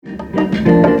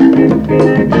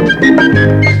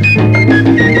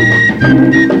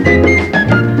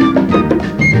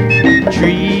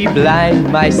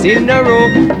mice in a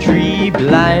row. 3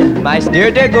 blind mice, there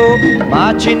they go,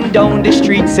 marching down the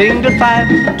street single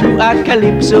file to a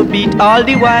calypso beat all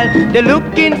the while. They're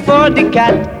looking for the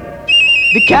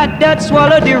cat that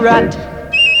swallowed the rat.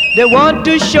 They want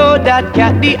to show that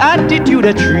cat the attitude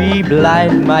of 3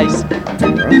 blind mice.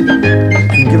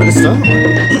 Give it a start.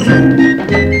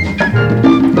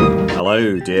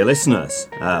 Hello, dear listeners.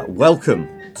 Welcome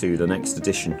to the next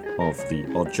edition of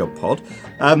the Odd Job Pod.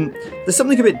 There's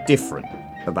something a bit different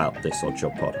about this Odd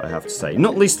Job Pod, I have to say.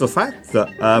 Not least the fact that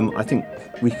I think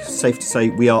we're safe to say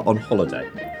we are on holiday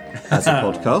as a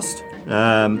podcast.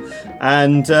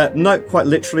 No, quite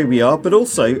literally we are, but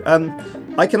also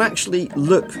I can actually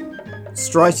look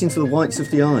straight into the whites of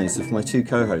the eyes of my two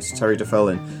co-hosts, Terry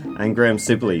DeFellin and Graham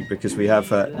Sibley, because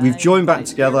we've joined back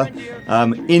together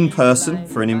in person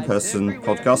for an in-person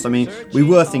podcast. I mean, we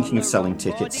were thinking of selling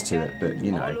tickets to it, but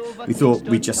we thought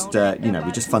we just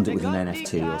fund it with an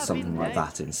NFT or something like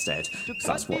that instead, because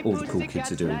that's what all the cool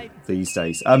kids are doing these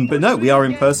days. But no, we are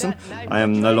in person. I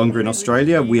am no longer in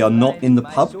Australia. We are not in the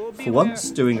pub for once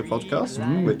doing a podcast,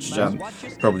 which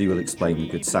probably will explain the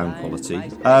good sound quality.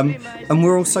 And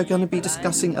we're also going to be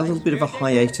discussing a little bit of a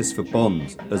hiatus for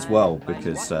Bond as well,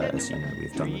 because as you know,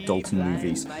 we've done the Dalton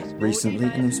movies recently,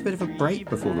 and there was a bit of a break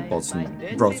before the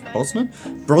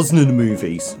Brosnan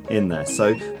movies in there.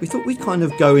 So we thought we'd kind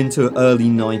of go into early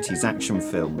 90s action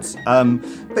films.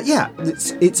 But yeah,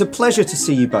 it's a pleasure to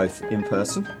see you both in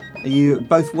person. Are you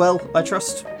both well, I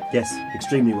trust? Yes,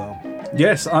 extremely well.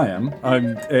 Yes, I am.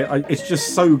 It's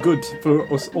just so good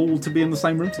for us all to be in the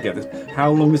same room together.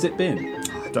 How long has it been?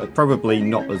 Probably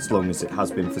not as long as it has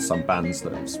been for some bands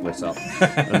that have split up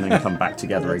and then come back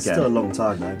together It's again. still a long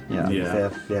time though. Yeah.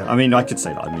 Yeah. I mean, I could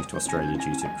say that I moved to Australia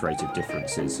due to creative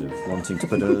differences of wanting to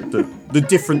put the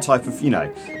different type of,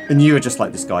 and you are just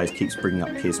like, this guy keeps bringing up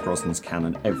Pierce Brosnan's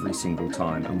canon every single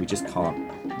time, and we just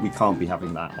can't be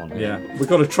having that on. Yeah, we've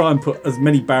got to try and put as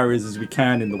many barriers as we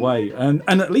can in the way, and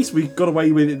at least we got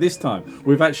away with it this time.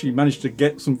 We've actually managed to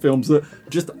get some films that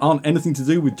just aren't anything to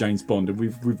do with James Bond, and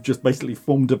we've just basically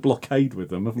formed a blockade with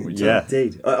them, haven't we? Yeah,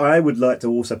 indeed. I would like to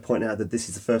also point out that this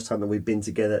is the first time that we've been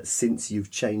together since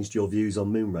you've changed your views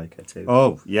on Moonraker too.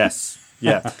 Oh yes.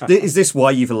 Yeah. Is this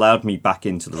why you've allowed me back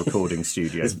into the recording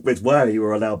studio? It's why you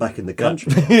were allowed back in the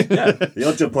country. Yeah. The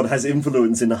Odd Job Pod has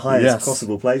influence in the highest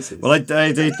possible places. Well, I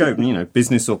did go,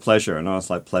 business or pleasure, and I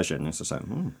was like, pleasure, and it's just like,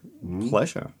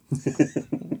 pleasure.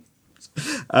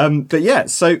 But yeah,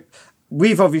 so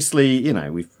we've obviously,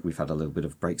 we've had a little bit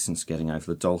of break since getting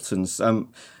over the Daltons,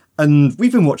 and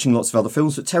we've been watching lots of other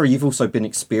films. But Terry, you've also been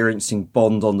experiencing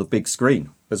Bond on the big screen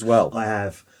as well. I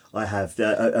have.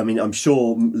 I mean, I'm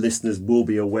sure listeners will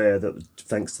be aware that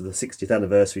thanks to the 60th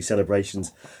anniversary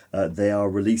celebrations, they are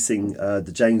releasing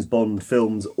the James Bond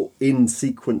films in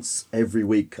sequence every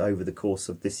week over the course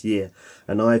of this year.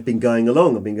 And I've been going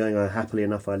along. Happily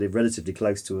enough, I live relatively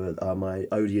close to my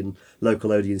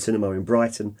local Odeon cinema in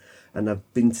Brighton. And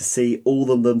I've been to see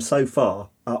all of them so far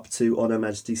up to On Her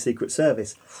Majesty's Secret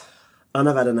Service. And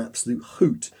I've had an absolute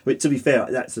hoot. But to be fair,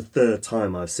 that's the third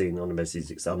time I've seen On Her Majesty's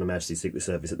Secret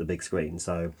Service at the big screen.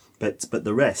 So, but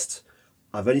the rest,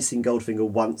 I've only seen Goldfinger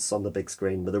once on the big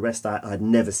screen, but the rest I'd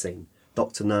never seen.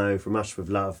 Dr. No, From Russia with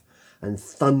Love, and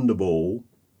Thunderball.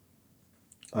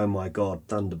 Oh my God,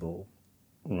 Thunderball.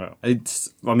 Well,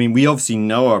 we obviously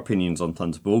know our opinions on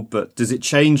Thunderball, but does it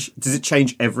change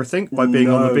everything by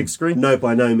being on the big screen? No,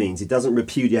 by no means. It doesn't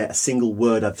repudiate a single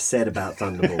word I've said about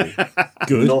Thunderball.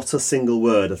 Good. Not a single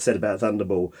word I've said about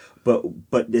Thunderball.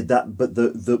 But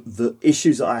the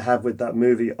issues that I have with that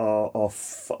movie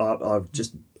are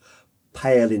just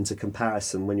pale into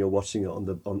comparison when you're watching it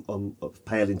on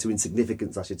pale into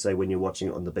insignificance, I should say, when you're watching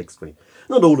it on the big screen.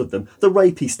 Not all of them. The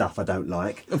rapey stuff I don't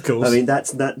like. Of course. I mean,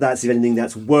 that's if anything,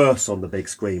 that's worse on the big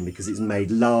screen because it's made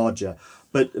larger.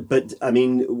 But I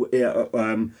mean,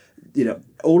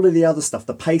 all of the other stuff,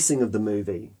 the pacing of the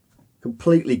movie,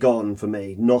 completely gone for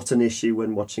me. Not an issue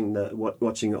when watching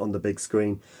it on the big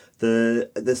screen. The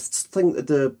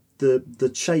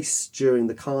chase during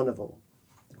the carnival,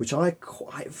 which I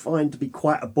quite find to be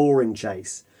quite a boring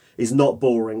chase, is not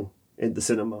boring in the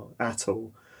cinema at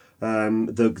all.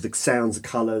 The sounds, the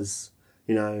colours,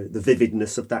 the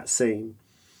vividness of that scene,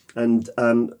 and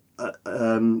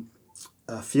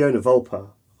Fiona Volper.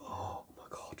 Oh my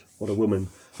God, what a woman!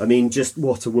 I mean, just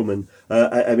what a woman!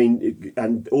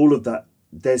 And all of that.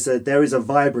 There is a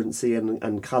vibrancy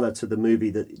and colour to the movie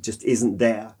that just isn't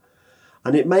there.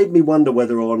 And it made me wonder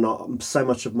whether or not so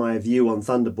much of my view on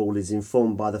Thunderball is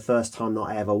informed by the first time that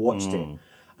I ever watched it.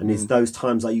 And it's those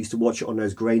times I used to watch it on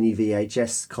those grainy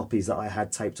VHS copies that I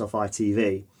had taped off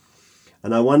ITV.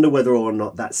 And I wonder whether or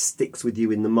not that sticks with you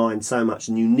in the mind so much,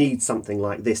 and you need something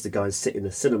like this to go and sit in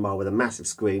a cinema with a massive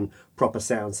screen, proper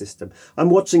sound system. I'm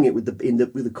watching it with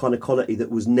the kind of quality that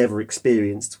was never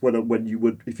experienced when you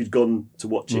would, if you'd gone to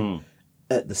watch it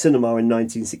at the cinema in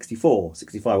 1964,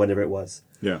 65, whenever it was.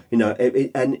 Yeah. You know,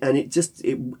 it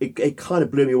kind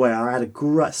of blew me away. I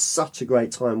had such a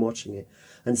great time watching it.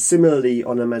 And similarly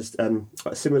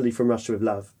similarly from Russia with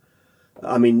Love.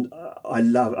 I mean,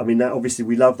 obviously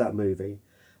we love that movie,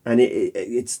 and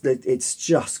it's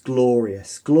just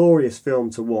glorious film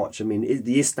to watch. I mean,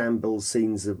 the Istanbul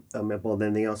scenes are more than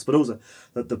anything else, but also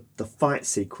the fight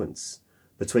sequence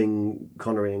between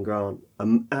Connery and Grant are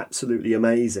absolutely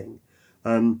amazing.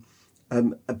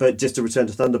 But just to return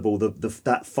to Thunderball,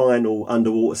 that final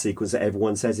underwater sequence that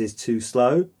everyone says is too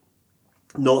slow,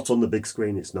 not on the big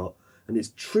screen. It's not, and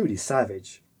it's truly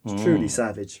savage. It's truly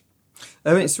savage.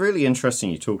 I mean, it's really interesting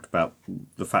you talked about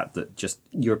the fact that just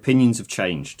your opinions have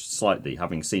changed slightly,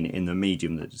 having seen it in the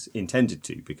medium that it's intended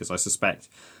to, because I suspect,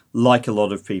 like a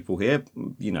lot of people here,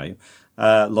 you know,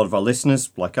 a lot of our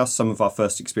listeners, like us, some of our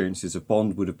first experiences of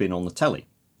Bond would have been on the telly.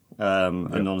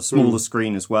 And on a smaller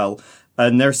screen as well.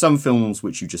 And there are some films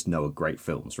which you just know are great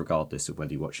films, regardless of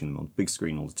whether you're watching them on the big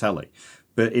screen or the telly.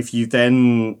 But if you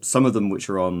then, some of them which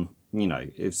are on, you know,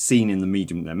 if seen in the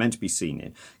medium they're meant to be seen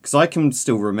in. Because I can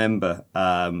still remember,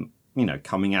 you know,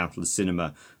 coming out of the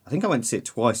cinema, I think I went to see it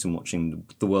twice and watching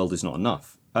The World Is Not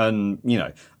Enough. And, you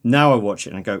know, now I watch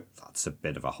it and I go, that's a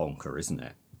bit of a honker, isn't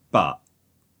it? But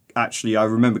actually, I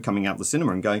remember coming out of the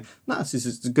cinema and going, no, this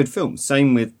is a good film.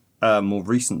 Same with more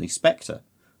recently Spectre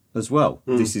as well.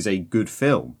 This is a good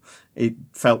film. It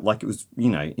felt like it was, you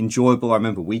know, enjoyable. I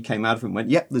remember we came out of it and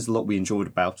went, yep, there's a lot we enjoyed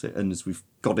about it. And as we've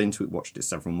got into it, watched it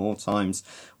several more times,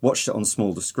 watched it on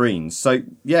smaller screens. So,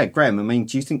 yeah, Graham, I mean,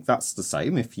 do you think that's the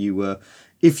same? If you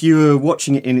were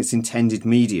watching it in its intended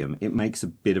medium, it makes a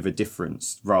bit of a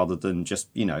difference rather than just,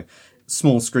 you know,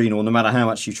 small screen, or no matter how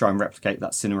much you try and replicate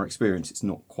that cinema experience, it's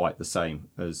not quite the same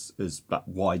as that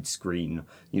widescreen,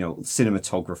 you know,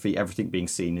 cinematography, everything being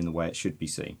seen in the way it should be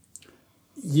seen.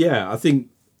 Yeah, I think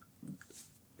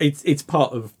it's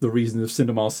part of the reason of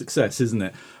cinema's success, isn't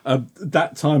it?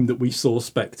 That time that we saw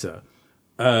Spectre,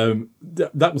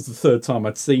 that was the third time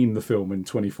I'd seen the film in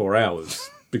 24 hours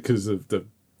because of the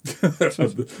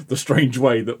the strange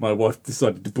way that my wife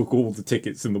decided to book all the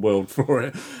tickets in the world for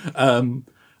it.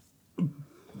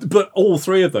 But all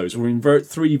three of those were in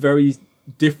three very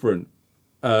different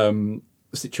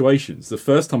situations. The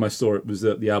first time I saw it was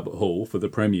at the Albert Hall for the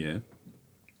premiere.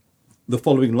 The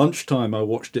following lunchtime, I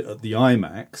watched it at the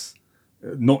IMAX,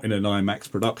 not in an IMAX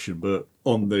production, but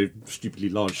on the stupidly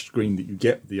large screen that you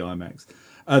get with the IMAX.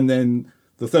 And then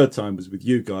the third time was with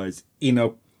you guys in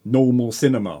a normal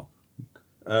cinema,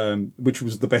 which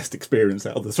was the best experience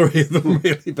out of the three of them,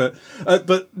 really. But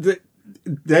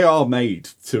they are made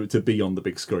to be on the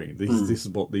big screen. This is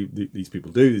what these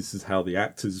people do. This is how the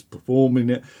actors perform in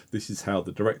it. This is how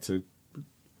the director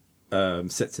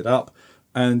sets it up.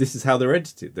 And this is how they're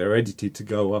edited. They're edited to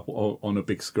go up on a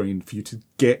big screen for you to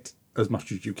get as much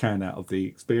as you can out of the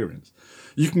experience.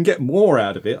 You can get more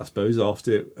out of it, I suppose,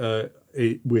 after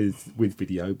with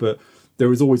video, but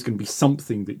there is always going to be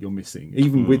something that you're missing.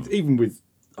 Even with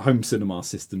home cinema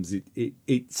systems,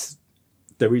 it's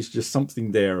there is just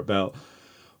something there about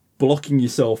blocking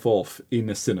yourself off in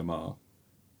a cinema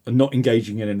and not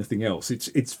engaging in anything else.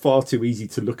 It's far too easy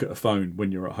to look at a phone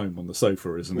when you're at home on the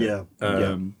sofa, isn't it?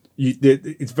 Yeah.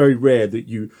 It's very rare that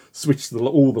you switch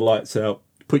all the lights out,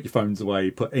 put your phones away,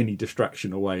 put any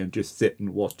distraction away, and just sit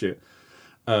and watch it.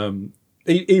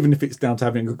 Even if it's down to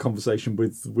having a conversation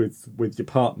with your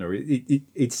partner,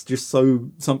 it's just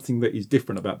something that is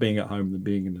different about being at home than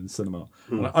being in the cinema.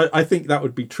 And I think that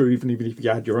would be true even if you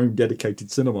had your own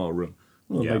dedicated cinema room.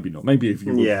 Well, maybe not. Maybe if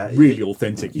you were really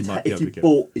authentic, you might be able to get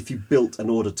it. If you built an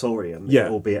auditorium,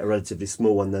 albeit a relatively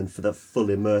small one, then for the full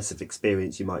immersive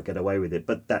experience, you might get away with it.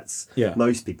 But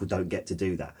most people don't get to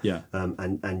do that. Yeah.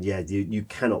 You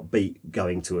cannot beat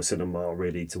going to a cinema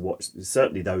really to watch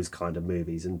certainly those kind of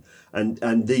movies.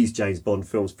 And these James Bond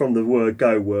films from the word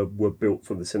go were built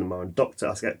from the cinema. And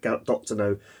Doctor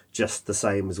No just the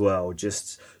same as well.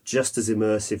 Just as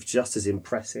immersive, just as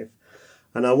impressive.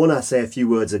 And I want to say a few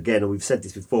words again, and we've said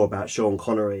this before, about Sean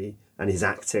Connery and his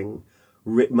acting,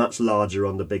 much larger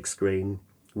on the big screen.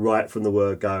 Right from the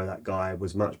word go, that guy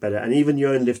was much better. And even You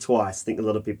Only Live Twice, I think a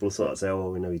lot of people sort of say,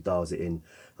 oh, we know he dials it in.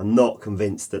 I'm not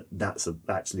convinced that that's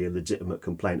actually a legitimate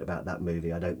complaint about that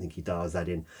movie. I don't think he dials that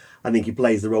in. I think he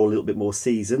plays the role a little bit more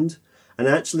seasoned. And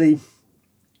actually,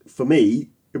 for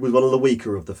me, it was one of the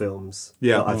weaker of the films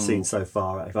Yeah. that I've seen so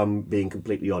far. If I'm being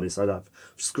completely honest, I've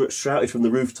shouted from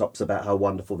the rooftops about how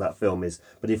wonderful that film is.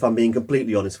 But if I'm being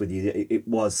completely honest with you, it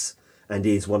was and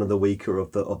is one of the weaker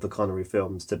of the Connery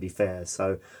films, to be fair.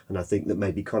 So, and I think that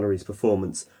maybe Connery's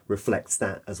performance reflects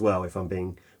that as well. If I'm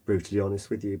being brutally honest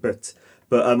with you, but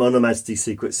On Her Majesty's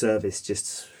Secret Service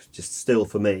just still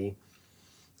for me,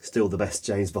 still the best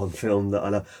James Bond film that I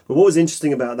love. But what was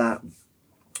interesting about that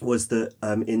was that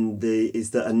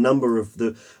that a number of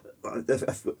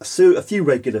a few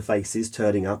regular faces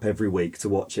turning up every week to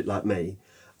watch it like me,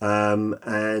 and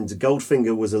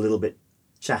Goldfinger was a little bit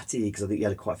chatty because I think he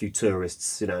had quite a few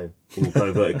tourists, in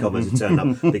inverted commas, who turned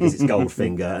up because it's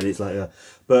Goldfinger and it's like,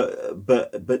 but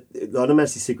on Her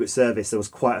Majesty's Secret Service there was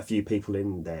quite a few people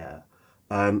in there,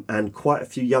 and quite a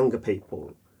few younger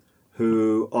people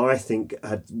who I think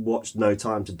had watched No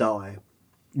Time to Die.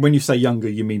 When you say younger,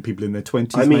 you mean people in their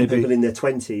 20s, I mean maybe? people in their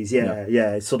 20s,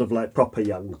 yeah. It's sort of like proper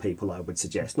young people, I would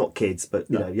suggest. Not kids, but,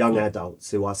 young adults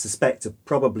who I suspect have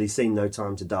probably seen No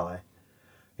Time to Die.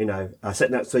 I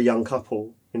said that to a young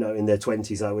couple, in their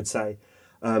 20s, I would say.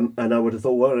 And I would have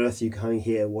thought, what on earth are you coming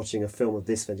here watching a film of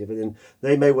this venture? But then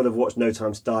they may well have watched No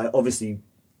Time to Die, obviously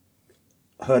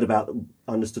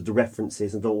understood the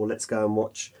references and thought, well, let's go and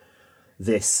watch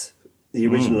this, the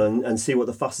original, and see what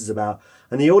the fuss is about.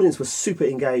 And the audience was super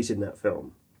engaged in that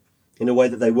film in a way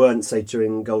that they weren't, say,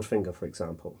 during Goldfinger, for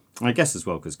example. I guess as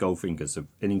well because Goldfinger's an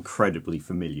incredibly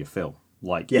familiar film.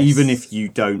 Like, Yes. even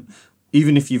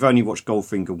if you've only watched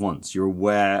Goldfinger once, you're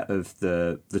aware of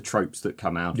the tropes that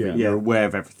come out of it. Yeah. You're aware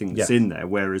of everything that's in there.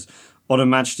 Whereas on Her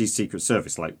Majesty's Secret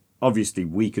Service, like, obviously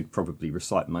we could probably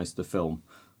recite most of the film,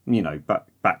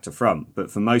 back to front. But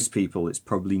for most people, it's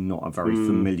probably not a very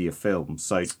familiar film.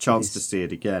 So chance to see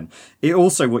it again. It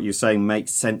also, what you're saying,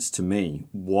 makes sense to me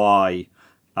why,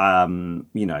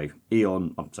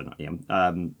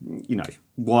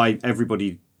 why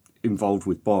everybody involved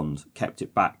with Bond kept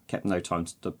No Time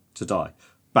to Die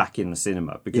back in the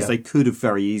cinema, because they could have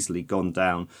very easily gone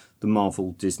down the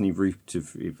Marvel Disney route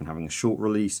of even having a short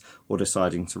release or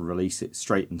deciding to release it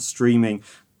straight and streaming.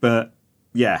 But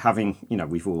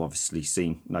we've all obviously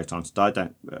seen No Time to Die.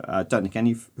 Don't think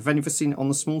have any of us seen it on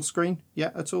the small screen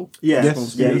yet at all?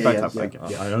 Yes. Yeah. I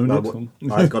own it.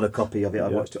 I've got a copy of it. I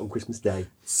watched it on Christmas Day.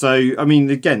 So, I mean,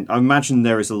 again, I imagine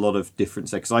there is a lot of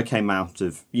difference there, because I came out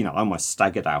of, I almost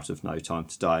staggered out of No Time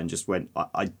to Die and just went,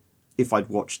 if I'd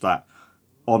watched that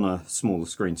on a smaller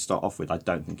screen to start off with, I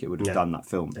don't think it would have done that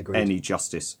film any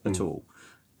justice at all.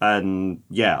 And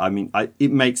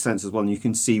it makes sense as well. And you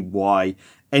can see why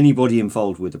anybody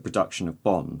involved with the production of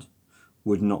Bond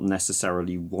would not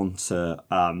necessarily want to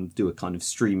do a kind of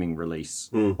streaming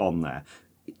release on there.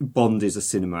 Bond is a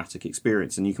cinematic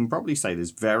experience, and you can probably say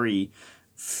there's very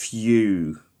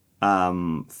few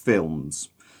films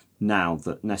now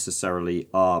that necessarily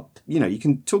are, you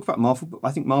can talk about Marvel, but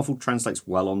I think Marvel translates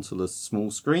well onto the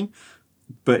small screen.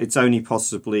 But it's only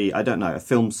possibly, I don't know, a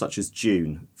film such as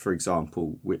Dune, for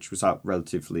example, which was out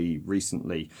relatively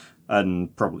recently,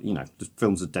 and probably, the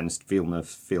films of Denis Villeneuve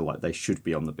feel like they should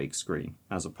be on the big screen,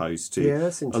 as opposed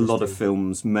to a lot of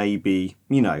films maybe,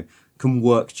 can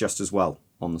work just as well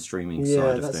on the streaming side of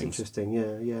things. Yeah, that's interesting.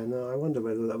 Yeah. No, I wonder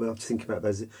whether we'll have to think about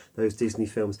those Disney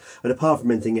films. And apart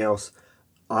from anything else,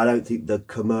 I don't think the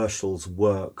commercials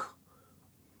work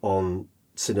on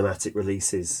cinematic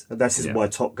releases. And this is why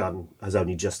Top Gun has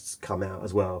only just come out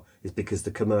as well, is because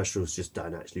the commercials just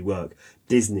don't actually work.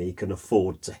 Disney can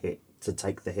afford to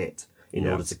take the hit in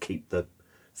order to keep the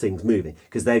things moving,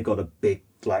 because they've got a big,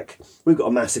 we've got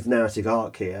a massive narrative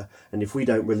arc here, and if we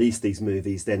don't release these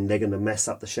movies, then they're going to mess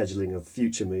up the scheduling of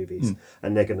future movies,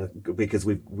 and they're going to, because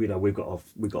we've got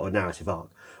a narrative arc.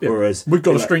 Yeah. Whereas we've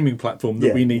got a streaming platform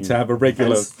that we need to have a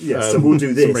regular, so we'll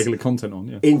do this. Some regular content on.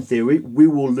 Yeah. In theory, we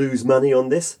will lose money on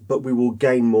this, but we will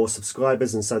gain more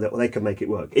subscribers, and so that they can make it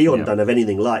work. Eon don't have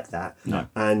anything like that,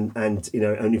 and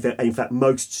in fact,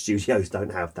 most studios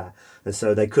don't have that, and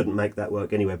so they couldn't make that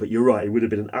work anyway. But you're right; it would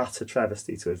have been an utter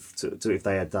travesty to if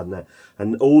they had done that.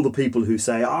 And all the people who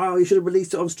say, "Oh, you should have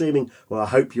released it on streaming," well, I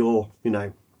hope you're,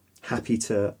 happy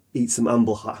to eat some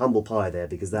humble pie there,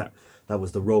 because that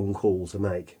was the wrong call to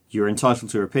make. You're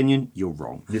entitled to your opinion. You're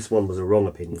wrong. This one was a wrong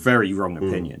opinion. Very wrong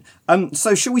opinion.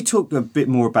 So shall we talk a bit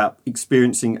more about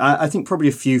experiencing, I think probably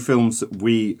a few films that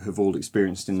we have all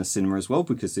experienced in the cinema as well,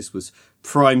 because this was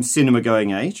prime cinema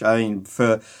going age. I mean,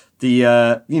 for the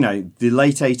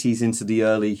late 80s into the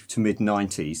early to mid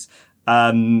 90s,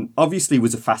 obviously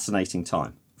was a fascinating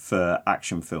time for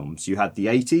action films. You had the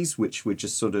 80s, which were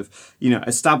just sort of,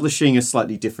 establishing a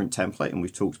slightly different template. And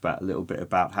we've talked about a little bit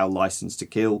about how License to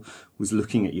Kill was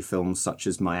looking at your films such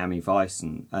as Miami Vice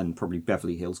and probably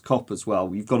Beverly Hills Cop as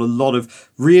well. You've got a lot of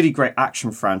really great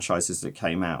action franchises that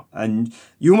came out. And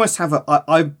you almost have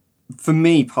for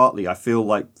me, partly, I feel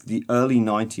like the early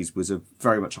 90s was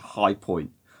very much a high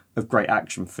point of great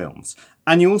action films.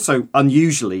 And you also,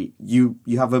 unusually, you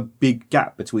have a big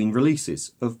gap between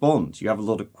releases of Bond. You have a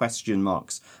lot of question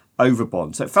marks over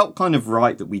Bond. So it felt kind of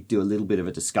right that we'd do a little bit of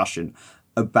a discussion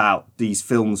about these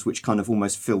films which kind of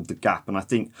almost filled the gap. And I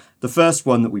think the first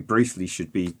one that we briefly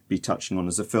should be touching on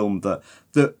is a film that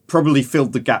probably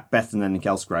filled the gap better than anything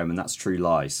else, Graham, and that's True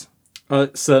Lies.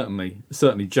 Certainly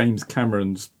James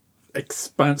Cameron's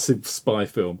expansive spy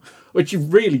film, which is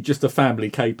really just a family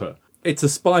caper. It's a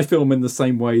spy film in the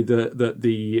same way that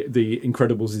the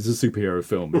Incredibles is a superhero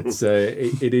film.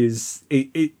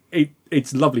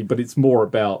 It's lovely, but it's more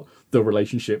about the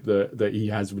relationship that he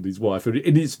has with his wife.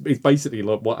 It's basically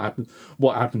like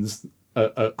what happens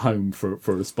at home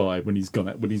for a spy when he's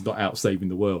not out saving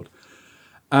the world.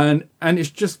 And it's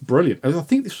just brilliant. I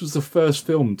think this was the first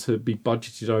film to be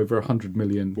budgeted over $100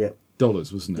 million,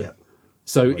 wasn't it? Yeah.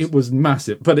 So it was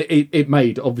massive, but it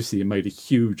made a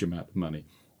huge amount of money.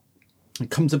 It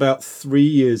comes about 3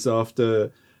 years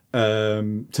after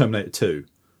Terminator 2,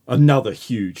 another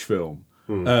huge film,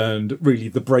 and really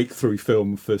the breakthrough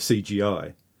film for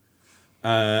CGI.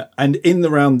 And in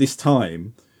around this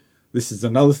time, this is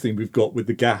another thing we've got with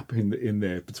the gap in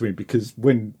there between, because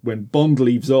when Bond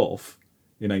leaves off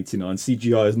in 89,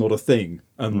 CGI is not a thing,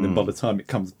 and then by the time it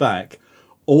comes back,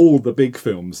 all the big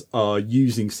films are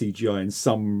using CGI in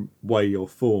some way or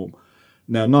form.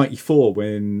 Now, 94,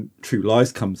 when True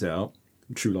Lies comes out,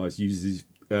 True Lies uses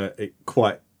it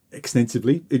quite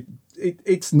extensively.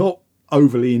 It's not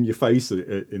overly in your face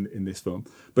in this film,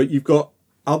 but you've got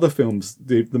other films,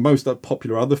 the most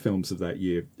popular other films of that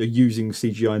year are using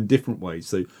CGI in different ways.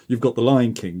 So you've got The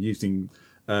Lion King using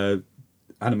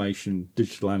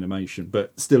digital animation,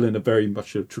 but still in a very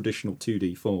much a traditional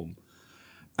 2D form.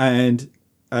 And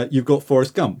you've got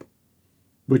Forrest Gump,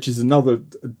 which is another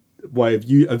way of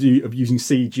using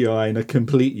CGI in a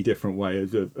completely different way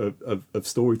of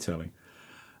storytelling,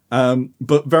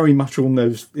 but very much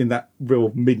almost in that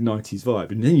real mid-90s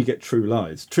vibe. And then you get True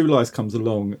Lies. True Lies comes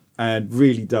along and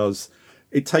really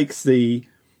takes the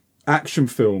action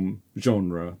film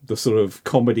genre, the sort of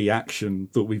comedy action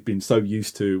that we've been so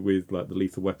used to with like the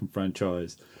Lethal Weapon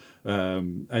franchise,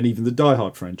 and even the Die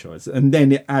Hard franchise, and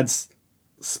then it adds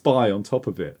spy on top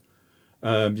of it.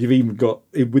 You've even got,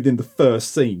 within the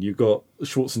first scene, you've got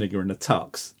Schwarzenegger in a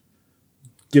tux,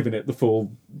 giving it the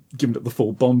full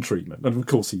Bond treatment. And of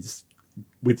course, he's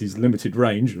with his limited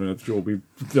range, and I'm sure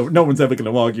no one's ever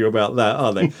going to argue about that,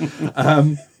 are they?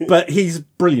 But he's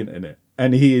brilliant in it,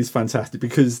 and he is fantastic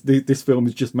because this film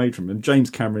is just made for him. And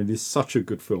James Cameron is such a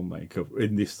good filmmaker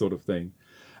in this sort of thing,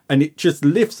 and it just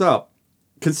lifts up.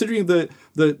 Considering the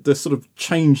sort of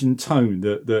change in tone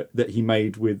that he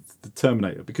made with the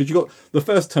Terminator, because you got the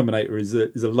first Terminator is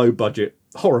a low budget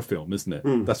horror film, isn't it?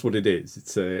 That's what it is.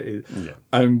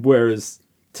 And whereas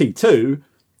T2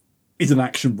 is an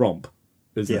action romp,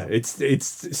 isn't it?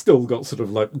 It's still got sort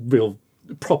of like real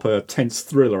proper tense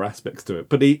thriller aspects to it,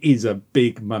 but it is a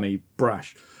big money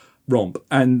brash romp.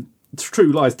 And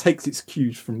True Lies takes its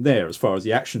cues from there as far as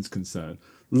the action's concerned.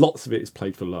 Lots of it is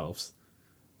played for laughs.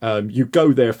 You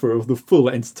go there for the full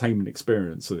entertainment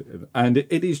experience, and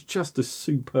it is just a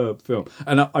superb film.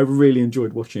 And I really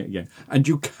enjoyed watching it again. And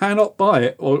you cannot buy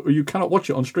it, or you cannot watch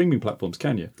it on streaming platforms,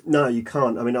 can you? No, you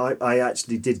can't. I mean, I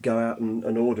actually did go out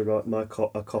and order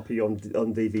a copy on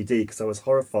DVD because I was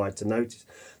horrified to notice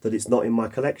that it's not in my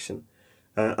collection.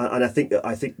 And I think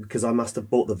because I must have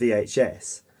bought the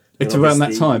VHS. It's around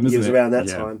that time, isn't it? It was around that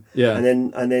time. Yeah.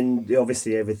 And then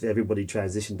obviously everybody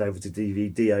transitioned over to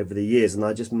DVD over the years, and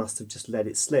I just must have just let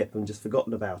it slip and just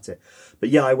forgotten about it. But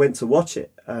yeah, I went to watch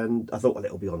it, and I thought, well,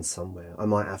 it'll be on somewhere. I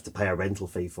might have to pay a rental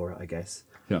fee for it, I guess.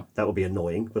 Yeah. That would be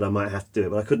annoying, but I might have to do it.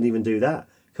 But I couldn't even do that.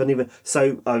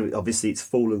 So obviously it's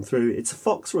fallen through. It's a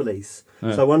Fox release.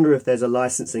 Yeah. So I wonder if there's a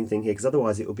licensing thing here, because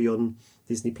otherwise it will be on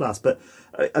Disney Plus. But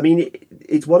I mean,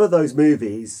 it's one of those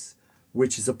movies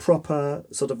which is a proper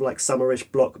sort of like summerish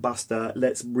blockbuster.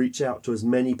 Let's reach out to as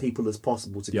many people as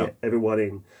possible to get everyone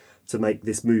in to make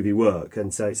this movie work.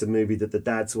 And so it's a movie that the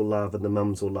dads will love and the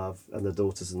mums will love and the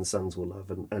daughters and the sons will love,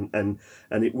 and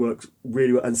it works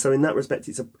really well. And so in that respect,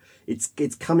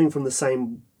 it's coming from the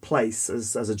same place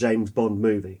as a James Bond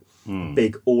movie.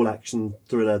 Big all action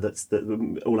thriller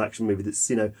all action movie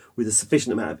that's with a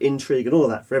sufficient amount of intrigue and all of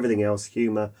that for everything else,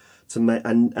 humour, to make,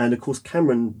 and of course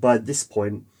Cameron by this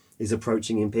point is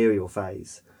approaching Imperial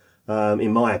phase,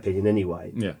 in my opinion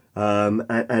anyway. Yeah.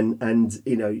 And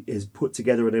you know, has put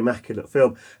together an immaculate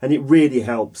film, and it really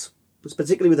helps,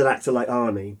 particularly with an actor like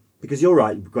Arnie, because you're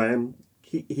right, Graham.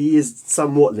 He is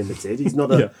somewhat limited. He's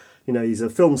not a, Yeah. you know, he's a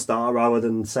film star rather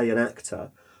than say an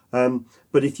actor.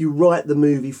 But if you write the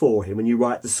movie for him and you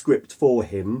write the script for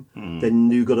him,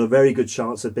 then you've got a very good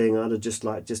chance of being able to just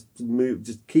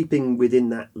keeping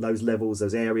within those levels,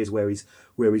 those areas where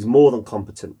he's more than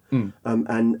competent.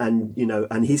 And you know,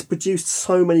 and he's produced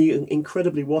so many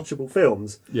incredibly watchable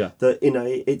films. Yeah. That, you know,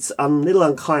 it's a little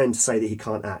unkind to say that he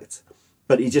can't act.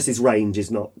 But his range is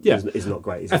not is not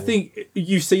great. Is I it? think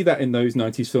you see that in those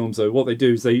 90s films, though. What they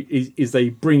do is they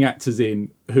bring actors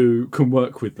in who can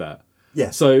work with that.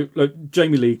 Yeah. So like,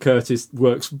 Jamie Lee Curtis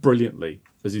works brilliantly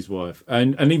as his wife,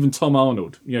 and even Tom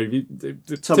Arnold. You know,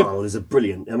 Tom Arnold is a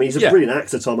brilliant. I mean, he's a brilliant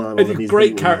actor, Tom Arnold. And and a he's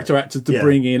great brilliant in character that. actor to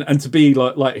bring in and to be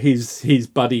like his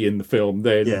buddy in the film.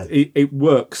 Then it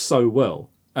works so well.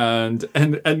 And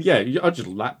yeah, I just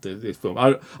lapped this film.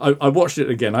 I watched it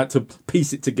again. I had to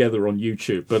piece it together on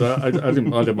YouTube, but I didn't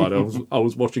mind. I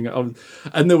was watching it,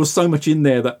 and there was so much in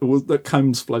there that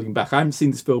comes flooding back. I haven't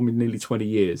seen this film in nearly 20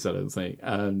 years, I don't think,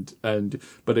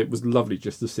 but it was lovely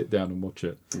just to sit down and watch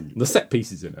it. The set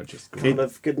pieces in it are just great. Kind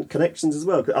of good connections as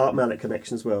well. Art Malik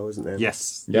connection as well, isn't there?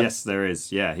 Yes, Yeah. yes, there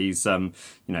is. Yeah, he's you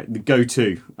know, the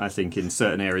go-to, I think, in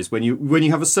certain areas. When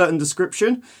you have a certain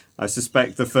description, I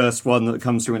suspect the first one that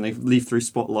comes through when they leaf through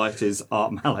Spotlight is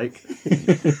Art Malik.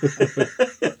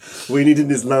 We need an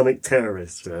Islamic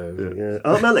terrorist. Yeah.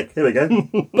 Art Malik, here we go.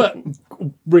 But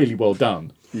really well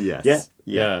done. Yes.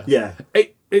 Yeah. Yeah.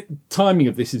 Yeah. Timing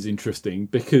of this is interesting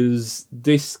because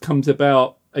this comes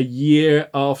about a year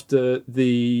after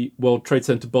the World Trade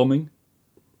Center bombing.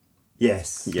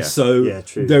 Yes. Yeah. So Yeah,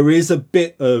 true. there is a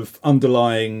bit of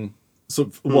underlying sort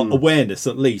of awareness,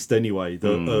 at least anyway,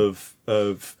 of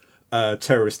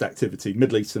terrorist activity,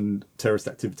 Middle Eastern terrorist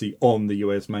activity on the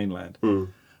US mainland.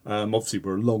 Obviously,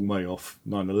 we're a long way off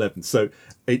 9/11, so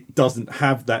it doesn't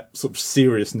have that sort of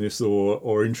seriousness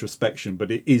or introspection, but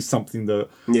it is something that,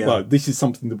 well, this is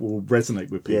something that will resonate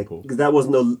with people. Because that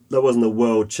wasn't a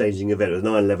world-changing event.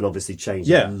 9/11 obviously changed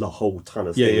a whole ton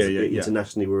of things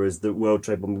internationally, whereas the World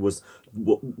Trade bombing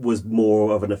was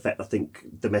more of an effect, I think,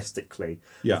 domestically.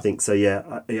 Yeah. I think so.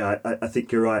 I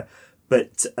think you're right.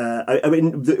 But I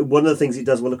mean, one of the things it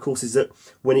does well, of course, is that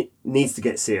when it needs to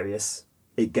get serious,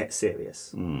 it gets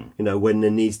serious. You know, when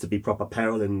there needs to be proper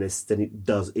peril in this, then it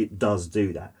does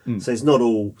do that. So it's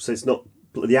not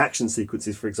the action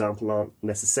sequences, for example, aren't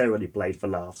necessarily played for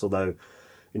laughs, although,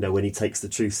 you know, when he takes the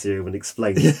truth serum and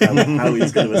explains how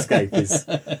he's going to escape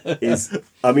is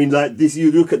I mean, like this,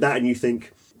 you look at that and you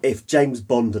think, if James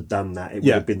Bond had done that, it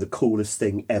would have been the coolest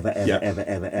thing ever.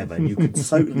 And you could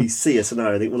totally see a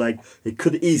scenario. I think, well, like, it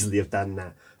could easily have done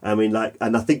that. I mean, like,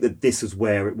 and I think that this was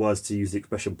where it was, to use the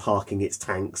expression, parking its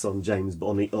tanks on James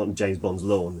Bond's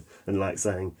lawn, and like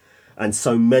saying, and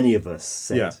so many of us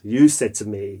said, you said to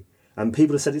me, and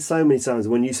people have said it so many times.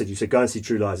 When you said go and see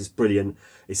True Lies, it's brilliant.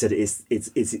 He said this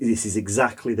is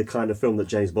exactly the kind of film that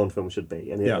James Bond film should be,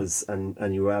 and it was,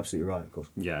 and you were absolutely right, of course.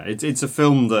 Yeah, it's a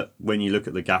film that, when you look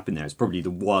at the gap in there, it's probably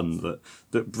the one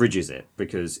that bridges it,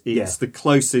 because it's the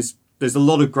closest. There's a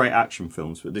lot of great action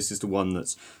films, but this is the one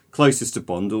that's closest to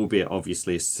Bond, albeit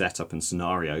obviously a setup and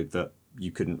scenario that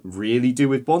you couldn't really do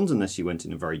with Bond unless you went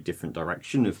in a very different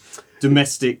direction of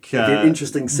domestic. It'd be an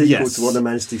interesting sequel to Her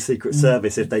Majesty's Secret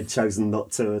Service if they'd chosen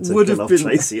not to kill off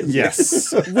Tracy.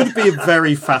 Yes, would be a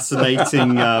very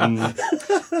fascinating,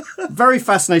 very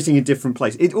fascinating in different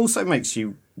place. It also makes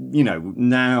you, you know,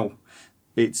 now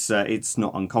it's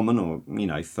not uncommon, or you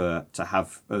know, to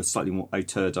have a slightly more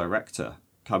auteur director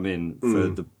come in for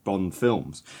the Bond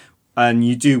films. And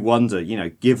you do wonder, you know,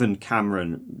 given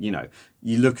Cameron, you know,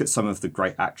 you look at some of the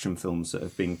great action films that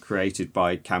have been created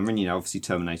by Cameron, you know, obviously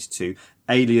Terminator 2,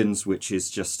 Aliens, which is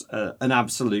just an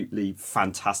absolutely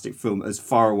fantastic film, as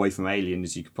far away from Alien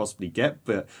as you could possibly get,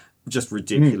 but just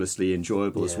ridiculously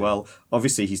enjoyable as well.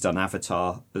 Obviously, he's done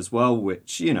Avatar as well,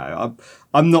 which, you know,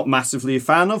 I'm not massively a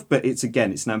fan of, but it's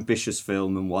an ambitious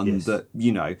film, and one that,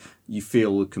 you know, you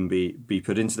feel can be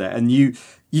put into there. And you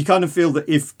kind of feel that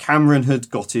if Cameron had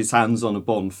got his hands on a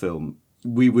Bond film,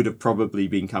 we would have probably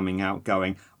been coming out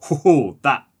going, oh,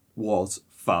 that was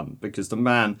fun, because the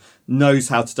man knows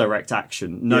how to direct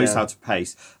action, knows how to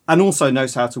pace, and also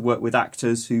knows how to work with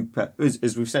actors who,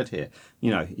 as we've said here,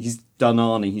 you know, he's done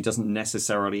Arnie, he doesn't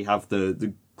necessarily have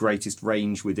the greatest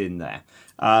range within there.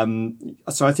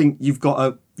 So I think you've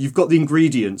got the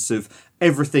ingredients of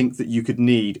everything that you could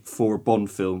need for a Bond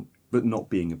film, but not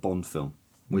being a Bond film.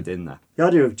 within there. The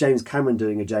idea of James Cameron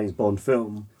doing a James Bond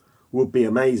film would be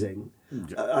amazing.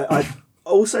 I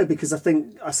also, because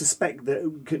I suspect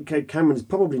that Cameron is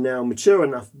probably now mature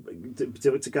enough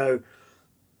to go,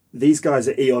 these guys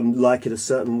at Eon like it a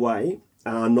certain way,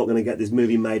 and I'm not going to get this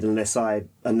movie made unless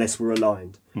we're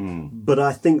aligned. But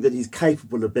I think that he's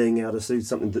capable of being able to do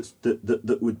something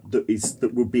that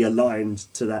would be aligned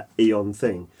to that Eon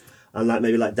thing, and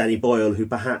maybe like Danny Boyle, who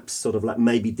perhaps sort of like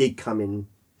maybe did come in.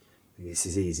 This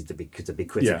is easy to be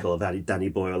critical of Danny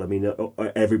Boyle. I mean,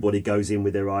 everybody goes in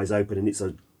with their eyes open, and it's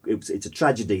a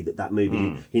tragedy that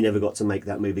movie he never got to make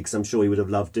that movie, because I'm sure he would have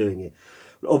loved doing it.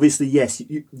 But obviously, yes,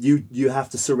 you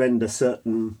have to surrender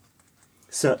certain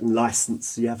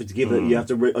license. You have to give it. You have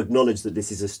to acknowledge that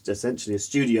this is essentially a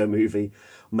studio movie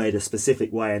made a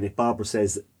specific way, and if Barbara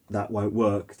says that won't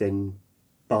work, then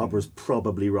Barbara's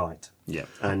probably right. Yeah,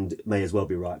 and may as well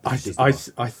be right. I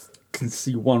can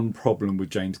see one problem with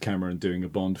James Cameron doing a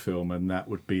Bond film, and that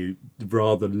would be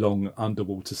rather long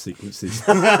underwater sequences.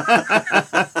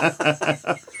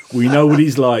 We know what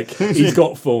he's like. He's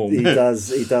got form. He does.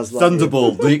 Like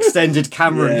Thunderball, the extended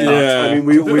Cameron cut. Yeah. I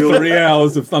mean, we 3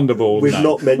 hours of Thunderball. We've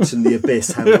not mentioned The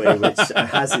Abyss, have we? Which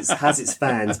has its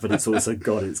fans, but it's also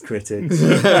got its critics.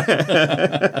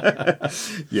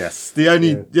 Yes, the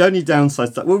only downside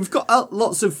to that. Well, we've got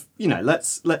lots of,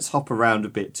 let's hop around a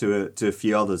bit to a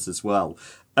few others as well.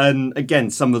 And again,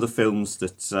 some of the films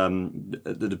that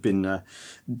have been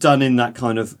done in that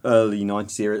kind of early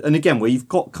 90s era, and again, where you've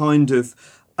got kind of,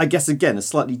 I guess, again, a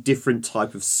slightly different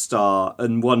type of star,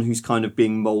 and one who's kind of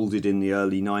being moulded in the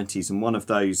early 90s, and one of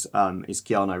those is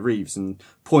Keanu Reeves, and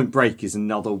Point Break is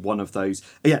another one of those.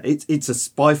 Yeah, it's a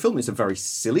spy film. It's a very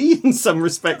silly, in some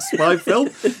respects, spy film,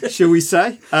 shall we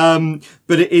say?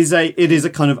 But it is a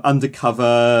kind of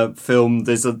undercover film.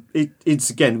 It's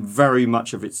again very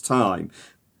much of its time.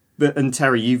 And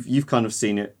Terry, you've kind of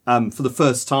seen it for the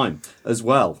first time as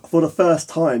well. For the first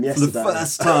time yesterday. For the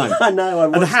first time. I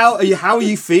know. And how are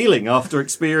you feeling after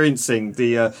experiencing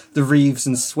the Reeves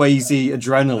and Swayze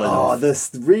adrenaline? Oh, the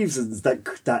Reeves and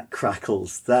that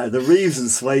crackles. The Reeves and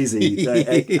Swayze,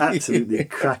 it absolutely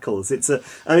crackles. It's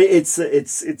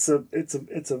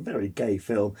a very gay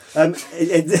film. It's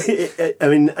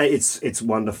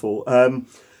wonderful.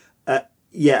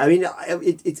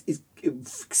 It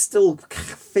still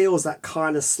feels that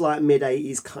kind of slight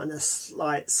mid-80s, kind of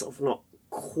slight sort of not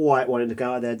quite wanting to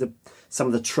go out there. Some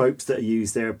of the tropes that are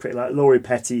used there are pretty, like Laurie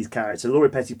Petty's character. Laurie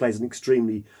Petty plays an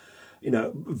extremely,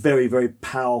 very, very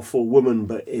powerful woman,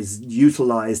 but is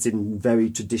utilised in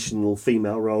very traditional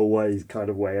female role way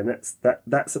kind of way, and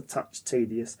that's a touch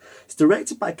tedious. It's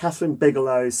directed by Catherine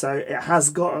Bigelow, so it has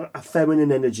got a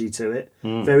feminine energy to it,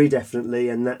 very definitely,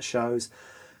 and that shows.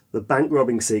 The bank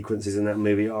robbing sequences in that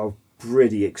movie are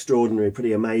pretty extraordinary,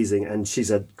 pretty amazing, and she's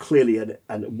clearly an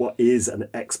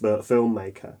expert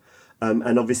filmmaker.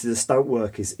 And obviously the stunt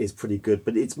work is pretty good,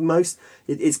 but it's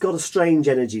got a strange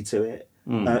energy to it.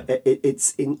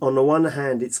 It's on the one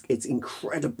hand it's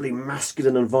incredibly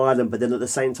masculine and violent, but then at the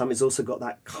same time it's also got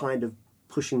that kind of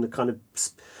pushing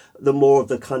the more of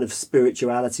the kind of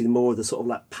spirituality, the more of the sort of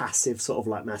like passive sort of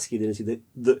like masculinity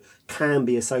that can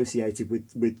be associated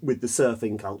with the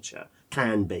surfing culture.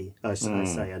 Can be, I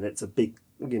say, and it's a big,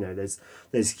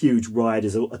 there's huge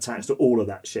riders attached to all of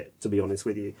that shit, to be honest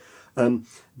with you.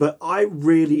 But I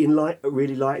really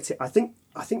liked it. I think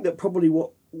that probably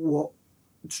what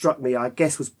struck me, I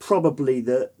guess, was probably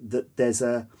that there's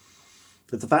the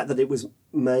fact that it was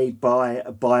made by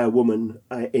a woman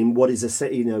in what is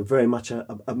very much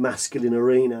a masculine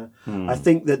arena. I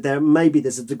think that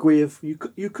there's a degree of you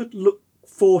could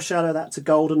foreshadow that to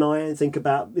GoldenEye and think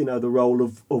about the role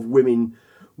of women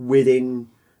within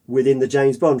the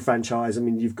James Bond franchise. I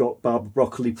mean, you've got Barbara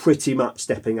Broccoli pretty much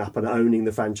stepping up and owning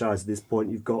the franchise at this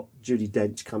point. You've got Judi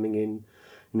Dench coming in.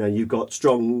 You've got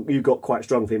quite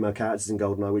strong female characters in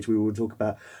GoldenEye, which we will talk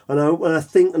about. When I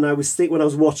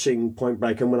was watching Point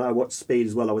Break and when I watched Speed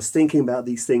as well, I was thinking about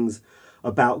these things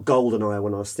about GoldenEye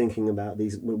when I was thinking about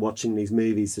watching these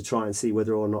movies to try and see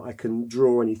whether or not I can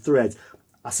draw any threads.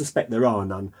 I suspect there are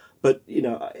none, but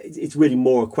it's really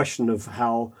more a question of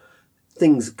how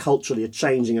things culturally are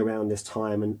changing around this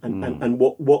time, and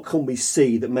what can we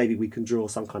see that maybe we can draw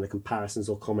some kind of comparisons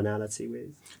or commonality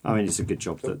with. I mean, it's a good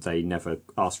job that they never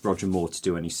asked Roger Moore to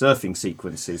do any surfing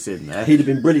sequences in there. He'd have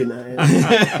been brilliant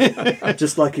at it.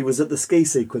 Just like he was at the ski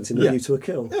sequence in The View to a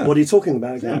Kill. Yeah. What are you talking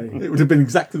about, Gary? It would have been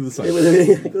exactly the same. It would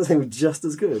have been just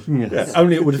as good. Yeah.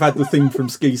 Only it would have had the theme from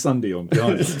Ski Sunday on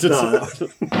behind it.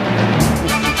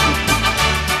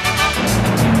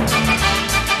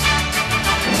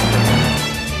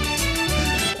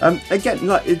 Again,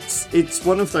 like it's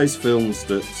one of those films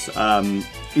that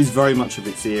is very much of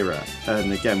its era.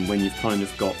 And again, when you've kind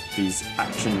of got these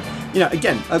action,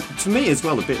 again, to me as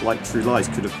well, a bit like True Lies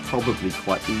could have probably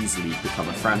quite easily become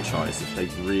a franchise if they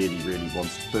really, really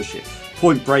wanted to push it.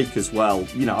 Point Break as well,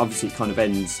 obviously it kind of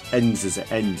ends as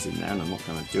it ends in there, and I'm not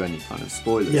going to do any kind of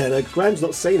spoilers. Yeah, no, Graham's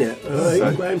not seen it. I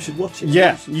think Graham should watch it.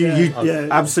 Yeah, you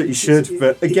absolutely should.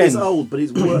 But again, it's old, but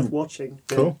it's worth watching.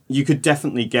 Cool. You could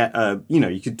definitely get a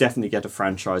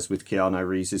franchise with Keanu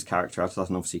Reeves' character out of that,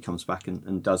 and obviously he comes back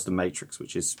and does The Matrix,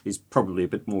 which is probably a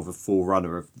bit more of a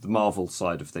forerunner of the Marvel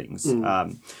side of things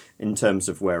in terms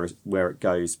of where it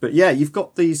goes. But yeah, you've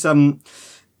got these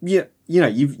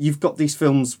you've got these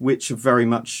films which are very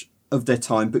much of their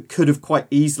time, but could have quite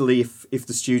easily, if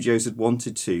the studios had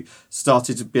wanted to,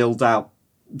 started to build out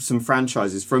some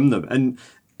franchises from them. And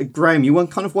Graham, you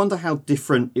kind of wonder how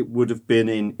different it would have been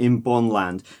in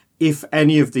Bondland if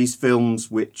any of these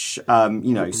films which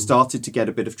started to get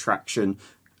a bit of traction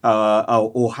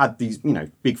or had these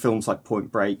big films like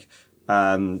Point Break,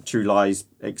 True Lies,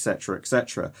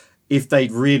 etc., if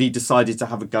they'd really decided to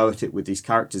have a go at it with these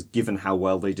characters, given how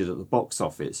well they did at the box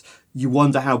office. You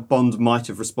wonder how Bond might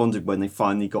have responded when they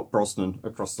finally got Brosnan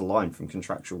across the line from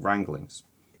contractual wranglings.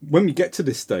 When we get to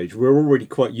this stage, we're already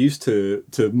quite used to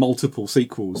multiple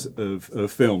sequels of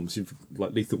films. You've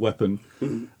like Lethal Weapon,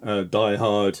 Die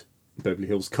Hard, Beverly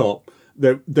Hills Cop.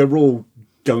 They're all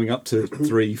going up to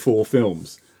 3-4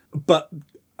 films. But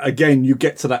again, you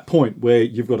get to that point where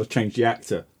you've got to change the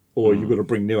actor. Or you've got to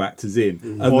bring new actors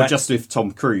in. Or just if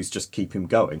Tom Cruise, just keep him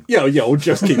going. Yeah, or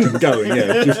just keep him going,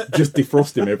 yeah. Just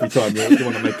defrost him every time you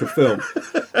want to make a film.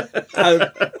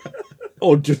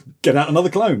 Or just get out another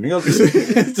clone.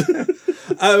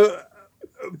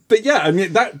 But yeah, I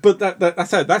mean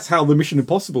that's how the Mission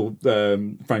Impossible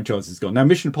franchise has gone. Now,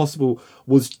 Mission Impossible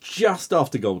was just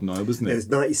after GoldenEye, wasn't it? It was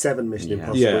 97 Mission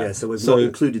Impossible, so we've not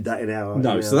included that in our...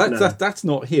 That's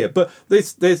not here. But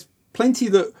there's plenty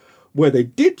where they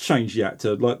did change the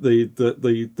actor, like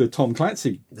the Tom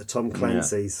Clancy. The Tom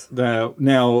Clancy's. Yeah.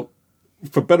 Now,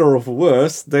 for better or for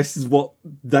worse, this is what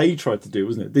they tried to do,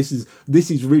 isn't it? This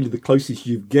is really the closest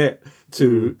you get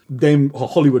to them,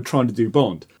 Hollywood trying to do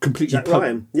Bond. Completely Jack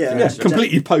Ryan.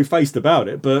 completely po-faced about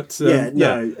it, but...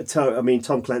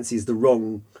 Tom Clancy's the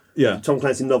wrong... Yeah. Tom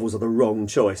Clancy novels are the wrong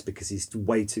choice because he's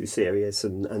way too serious,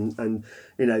 and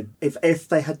if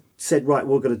they had said, right,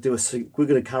 we're going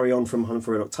to carry on from Hunt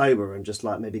for Red October and just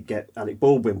like maybe get Alec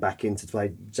Baldwin back in to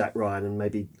play Jack Ryan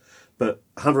but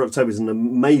Hunt for Red October is an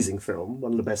amazing film,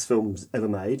 one of the best films ever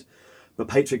made, but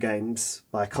Patriot Games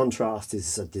by contrast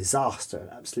is a disaster,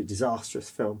 an absolute disastrous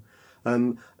film.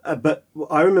 But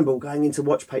I remember going in to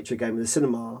watch Patriot Game in the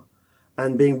cinema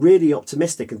and being really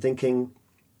optimistic and thinking,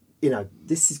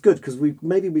 this is good because we've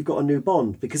got a new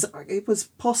Bond, because it was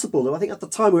possible. I think at the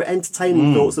time we were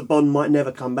entertaining thoughts that Bond might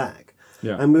never come back,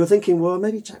 and we were thinking, well,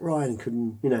 maybe Jack Ryan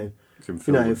can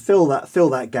fill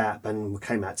that gap. And we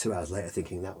came out 2 hours later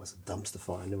thinking that was a dumpster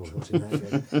fire. No one watching that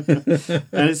again.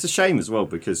 And it's a shame as well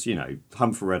because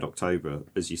Hunt for Red October,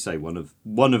 as you say, one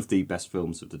of the best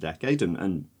films of the decade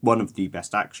and one of the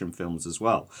best action films as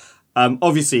well.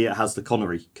 Obviously, it has the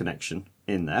Connery connection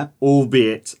in there,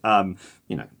 albeit,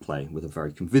 playing with a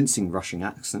very convincing Russian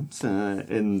accent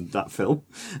in that film.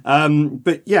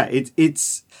 But yeah,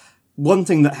 it's one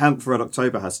thing that Hunt for Red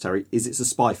October has, Terry, is it's a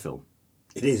spy film.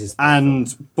 It is a spy film.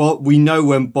 But we know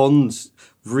when Bond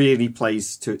really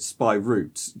plays to its spy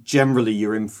roots, generally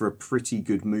you're in for a pretty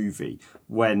good movie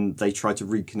when they try to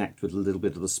reconnect with a little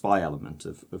bit of the spy element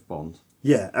of Bond.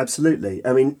 Yeah, absolutely.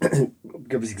 I mean,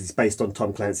 obviously because it's based on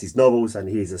Tom Clancy's novels, and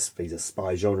he's a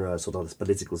spy genre, sort of a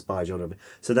political spy genre.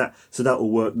 So that will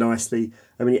work nicely.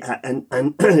 I mean,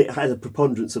 it has a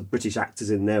preponderance of British actors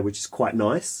in there, which is quite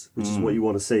nice, which is what you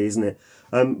want to see, isn't it?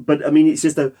 But I mean, it's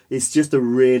just a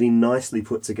really nicely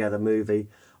put together movie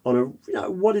on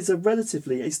what is a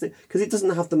relatively, because it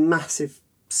doesn't have the massive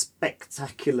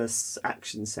spectacular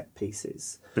action set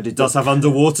pieces. But it does have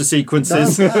underwater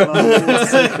sequences. To be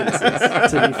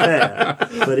fair.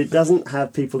 But it doesn't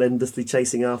have people endlessly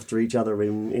chasing after each other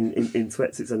in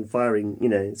sweatsuits and firing,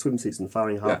 swimsuits and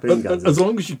firing harpoon guns. As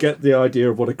long as you get the idea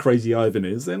of what a crazy Ivan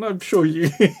is, then I'm sure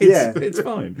it's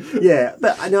fine. Yeah,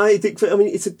 but I think,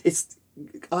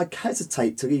 I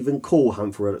hesitate to even call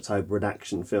Hunt for Red October an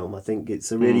action film. I think it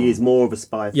really is more of a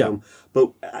spy film,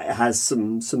 but it has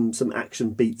some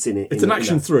action beats in it. It's an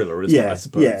action thriller, isn't it? I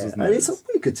suppose, isn't it? And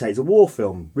you could say it's a war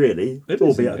film, really,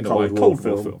 albeit a Cold War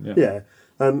film. Yeah.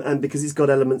 And because it's got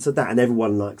elements of that, and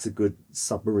everyone likes a good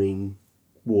submarine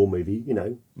war movie, you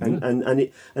know, and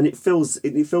it fills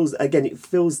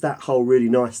that hole really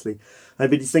nicely. I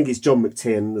think it's John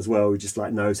McTiernan as well, who just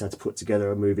like knows how to put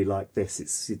together a movie like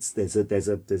this.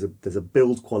 There's a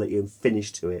build quality and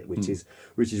finish to it, which is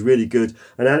really good.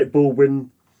 And Alec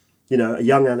Baldwin, you know, a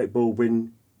young Alec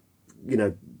Baldwin, you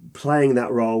know, playing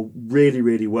that role really,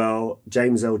 really well.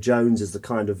 James L. Jones as the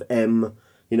kind of M,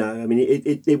 you know, I mean,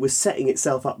 it was setting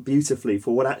itself up beautifully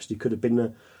for what actually could have been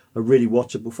a really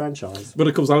watchable franchise. But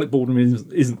of course, Alec Baldwin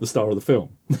isn't the star of the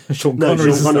film. Sean No,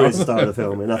 Connery Sean Connery is the star of the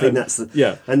film, and I think that's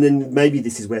yeah. And then maybe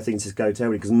this is where things just go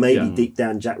terribly, because maybe deep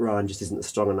down Jack Ryan just isn't a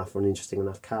strong enough or an interesting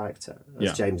enough character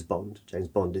as James Bond. James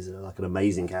Bond is like an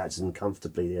amazing character and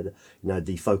comfortably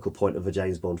the focal point of a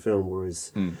James Bond film,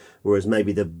 whereas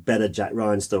maybe the better Jack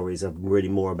Ryan stories are really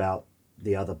more about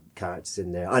the other characters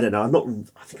in there. I don't know.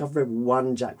 I think I've read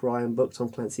one Jack Ryan book, Tom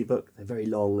Clancy book. They're very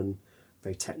long and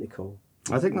very technical.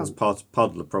 I think that's part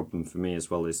of the problem for me as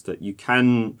well, is that you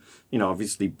can, you know,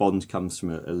 obviously Bond comes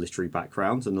from a literary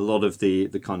background, and a lot of the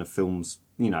kind of films,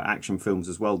 you know, action films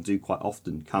as well, do quite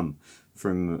often come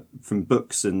from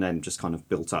books and then just kind of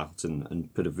built out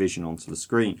and put a vision onto the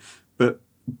screen. But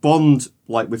Bond,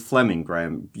 like with Fleming,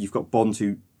 Graham, you've got Bond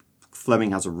who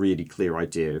Fleming has a really clear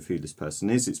idea of who this person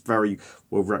is. It's very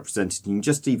well represented. You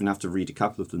just even have to read a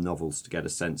couple of the novels to get a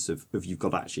sense of you've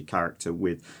got actually a character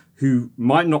who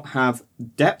might not have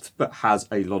depth, but has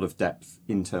a lot of depth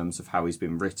in terms of how he's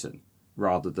been written,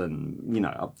 rather than, you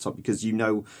know, up top, because you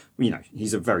know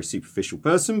he's a very superficial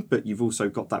person, but you've also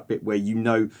got that bit where, you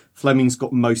know, Fleming's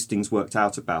got most things worked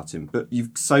out about him, but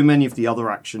you've so many of the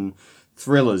other action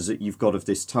thrillers that you've got of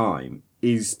this time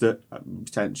is that,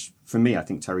 for me, I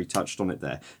think Terry touched on it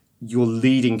there, your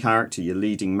leading character, your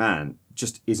leading man,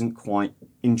 just isn't quite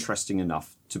interesting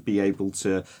enough to be able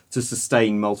to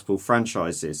sustain multiple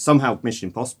franchises. Somehow Mission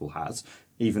Impossible has,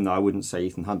 even though I wouldn't say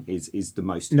Ethan Hunt is the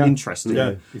most interesting.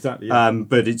 Yeah, exactly. Yeah.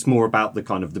 But it's more about the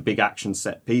kind of the big action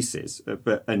set pieces.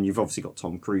 And you've obviously got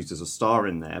Tom Cruise as a star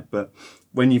in there. But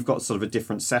when you've got sort of a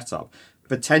different setup,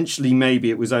 potentially maybe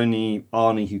it was only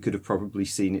Arnie who could have probably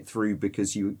seen it through,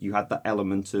 because you had that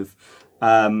element of,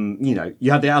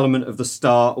 you had the element of the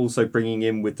star also bringing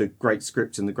in with the great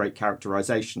script and the great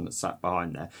characterization that sat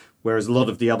behind there. Whereas a lot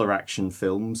of the other action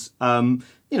films,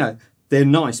 they're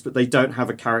nice, but they don't have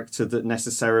a character that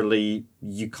necessarily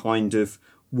you kind of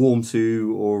warm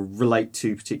to or relate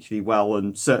to particularly well.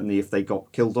 And certainly if they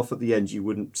got killed off at the end, you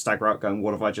wouldn't stagger out going,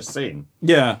 what have I just seen?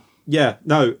 Yeah. Yeah,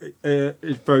 no,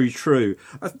 it's very true.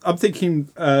 I'm thinking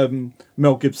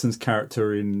Mel Gibson's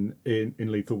character in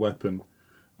Lethal Weapon,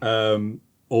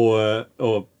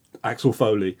 or Axel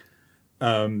Foley.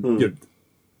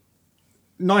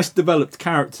 Nice developed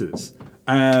characters.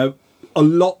 A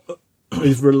lot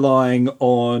is relying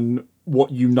on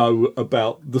what you know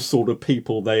about the sort of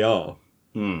people they are.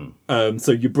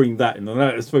 So you bring that in, and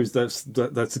I suppose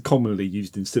that's commonly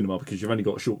used in cinema because you've only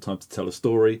got a short time to tell a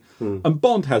story. And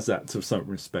Bond has that to some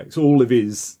respects. All of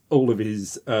his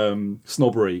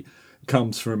snobbery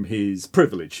comes from his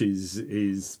privilege,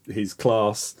 his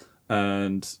class,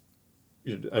 and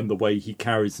the way he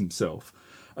carries himself.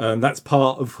 That's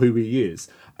part of who he is,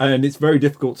 and it's very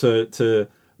difficult to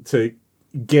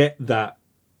get that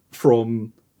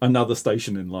from another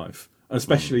station in life,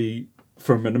 especially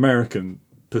from an American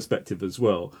perspective as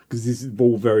well, because these are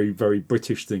all very, very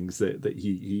British things that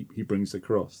he brings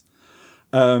across.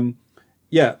 Arnie's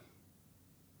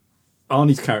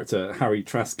character, Harry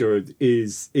Trasker,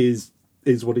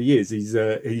 is what he is. He's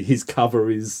his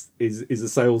cover is a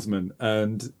salesman,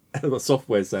 and a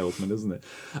software salesman, isn't it?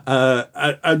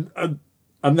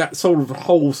 And that sort of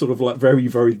whole sort of like very,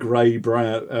 very grey,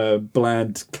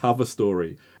 bland cover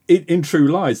story. In True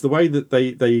Lies, the way that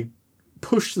they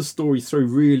push the story through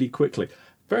really quickly.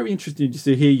 Very interesting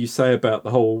to hear you say about the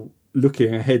whole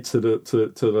looking ahead to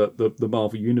the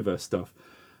Marvel Universe stuff.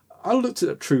 I looked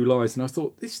at True Lies and I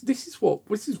thought this is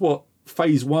what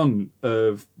phase one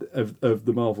of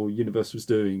the Marvel Universe was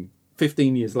doing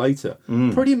 15 years later.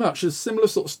 Pretty much a similar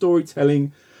sort of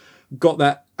storytelling, got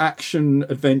that action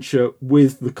adventure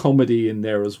with the comedy in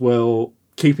there as well,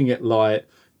 keeping it light,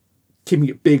 keeping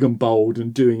it big and bold,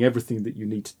 and doing everything that you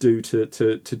need to do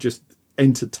to just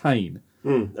entertain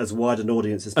as wide an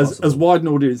audience as possible. As wide an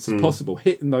audience as possible,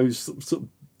 hitting those sort of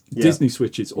Disney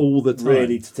switches all the time.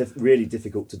 Really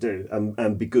difficult to do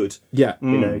and be good. Yeah,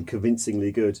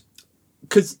 convincingly good.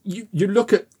 Because you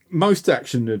look at most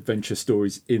action adventure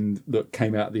stories that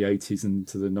came out of the 80s and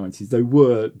to the 90s, they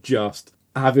were just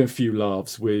having a few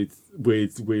laughs with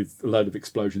a load of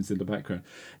explosions in the background.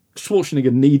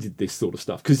 Schwarzenegger needed this sort of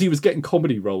stuff because he was getting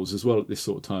comedy roles as well at this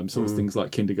sort of time. Things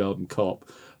like Kindergarten Cop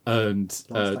and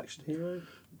Last Action Hero.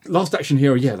 Last Action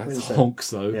Hero, yeah, that's Wednesday. honks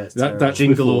though. Yeah, it's That's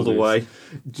Jingle before All the this. Way.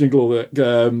 Jingle All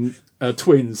the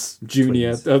Twins,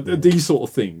 Junior, these sort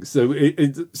of things. So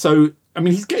I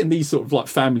mean, he's getting these sort of like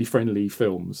family friendly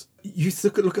films. You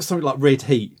look at something like Red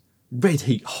Heat. Red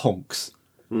Heat honks.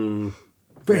 Yeah,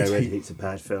 Red Red Heat. Heat's a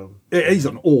bad film. It is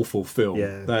an awful film.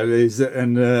 Yeah. That is,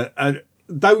 and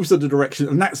those are the direction,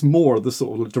 and that's more of the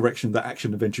sort of direction that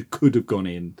action adventure could have gone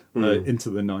in into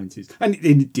the 90s, and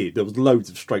it did. There was loads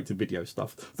of straight to video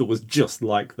stuff that was just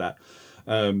like that.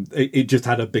 It just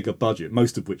had a bigger budget,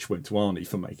 most of which went to Arnie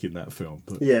for making that film.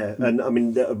 But, Yeah, and I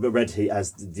mean, the Red Heat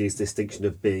has this distinction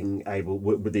of being able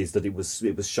with these that it was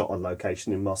shot on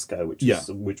location in Moscow,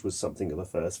 which was something of a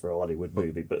first for a Hollywood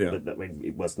movie. But I mean,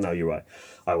 it was. No, you're right.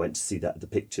 I went to see the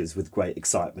pictures with great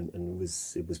excitement, and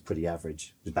it was pretty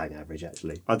average. It was bang average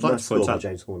actually. I'd like Nice to point score by out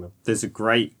James Horner. there's a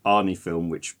great Arnie film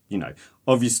which,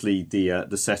 obviously the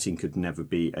setting could never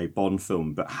be a Bond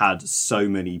film, but had so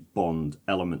many Bond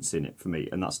elements in it for me,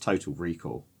 and that's Total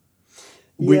Recall,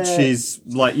 which Yeah. is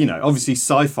like, obviously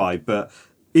sci-fi, but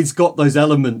it's got those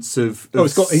elements of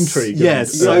it's got intrigue. Yeah,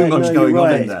 so much no, going you're on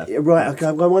right. in there. Yeah, right. Okay,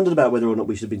 I wondered about whether or not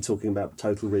we should have been talking about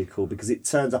Total Recall, because it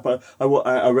turns up. I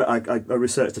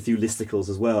researched a few listicles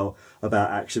as well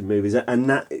about action movies, and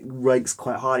that ranks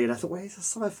quite highly. And I thought, well, it's a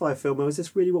sci-fi film, or is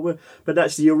this really what we're? But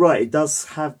actually, you're right. It does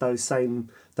have those same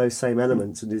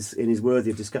elements, and is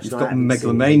worthy of discussion. You've I got haven't seen it.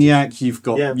 Megalomaniac, you've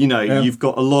got, Yeah. you've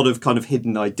got a lot of kind of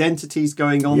hidden identities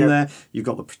going on Yeah. there. You've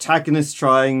got the protagonist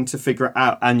trying to figure it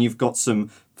out, and you've got some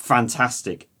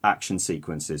fantastic action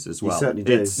sequences as well. certainly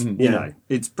do. It's,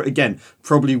 it's again,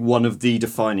 probably one of the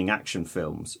defining action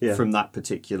films Yeah. from that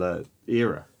particular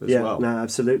era as Yeah, well. no,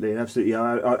 absolutely.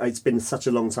 It's been such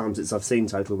a long time since I've seen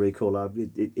Total Recall.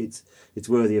 It's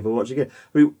worthy of a watch again.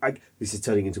 This is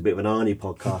turning into a bit of an Arnie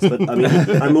podcast, but I mean,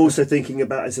 I'm also thinking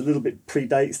about, it's a little bit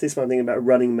predates this one. I'm thinking about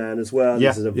Running Man as well. Yeah,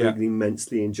 This is a really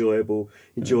immensely enjoyable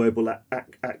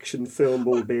action film,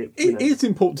 albeit. It is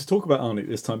important to talk about Arnie at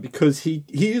this time because he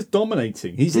is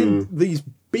dominating. He's in these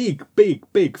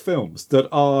big films that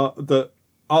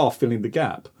are filling the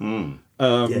gap.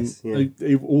 Yes,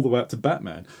 yeah. All the way up to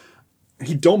Batman.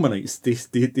 He dominates this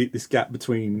gap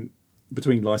between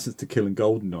License to Kill and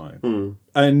GoldenEye,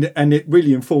 and it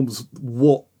really informs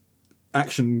what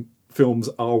action films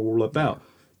are all about.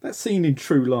 That scene in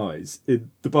True Lies,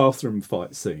 in the bathroom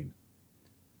fight scene.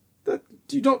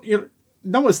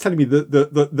 No one's telling me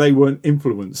that they weren't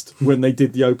influenced when they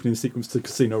did the opening sequence to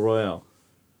Casino Royale.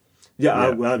 Yeah,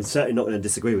 I'm certainly not going to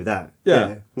disagree with that.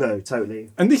 Yeah. No, totally.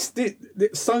 And this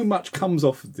so much comes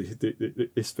off of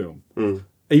this film.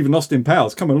 Even Austin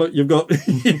Powers. Come on, look, you've got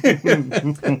you've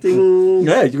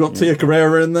got Tia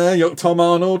Carrera in there. You've got Tom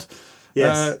Arnold.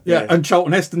 Yes, and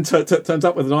Charlton Heston turns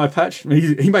up with an eye patch. I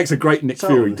mean, he makes a great Nick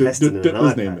Fury, Heston and an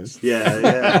doesn't eye he? patch.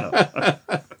 Yeah.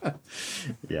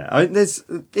 Yeah, I mean,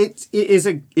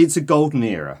 it's a golden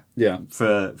era. Yeah.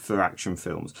 for action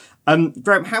films.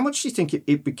 Graham, how much do you think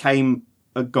it became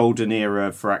a golden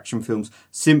era for action films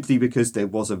simply because there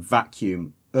was a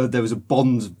vacuum? There was a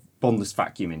Bondless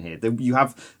vacuum in here. You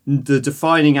have the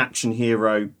defining action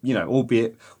hero,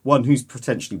 albeit one who's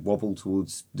potentially wobbled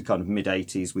towards the kind of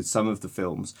mid-80s with some of the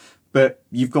films, but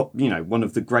you've got one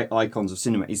of the great icons of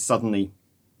cinema is suddenly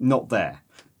not there.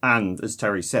 And as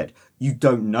Terry said, you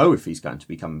don't know if he's going to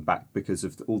be coming back because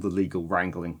of all the legal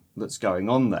wrangling that's going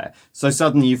on there. So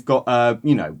suddenly you've got,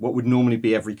 what would normally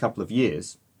be every couple of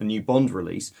years, a new Bond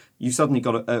release. You've suddenly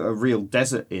got a real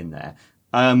desert in there.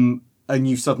 And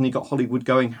you've suddenly got Hollywood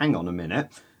going, hang on a minute,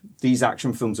 these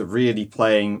action films are really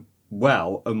playing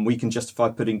well, and we can justify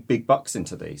putting big bucks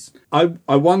into these.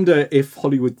 I wonder if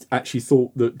Hollywood actually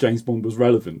thought that James Bond was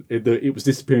relevant, that it was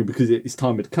disappearing because its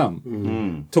time had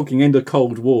come. Talking end of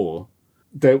Cold War,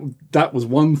 that was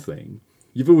one thing.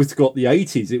 You've always got the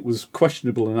 80s. It was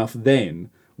questionable enough then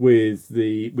with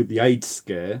the AIDS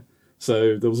scare.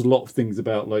 So there was a lot of things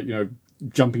about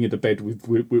jumping into bed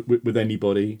with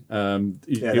anybody.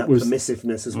 That was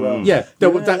permissiveness as well. Yeah, that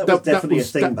was definitely a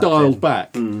thing that back dialed then.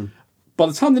 back. By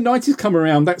the time the 90s come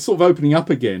around, that's sort of opening up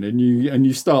again, and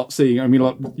you start seeing. I mean,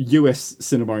 like US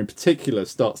cinema in particular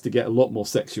starts to get a lot more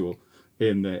sexual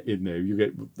in there. You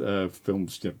get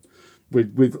films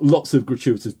with lots of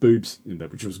gratuitous boobs in there,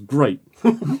 which was great.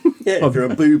 Yeah, if you're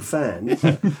a boob fan,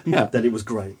 then it was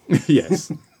great.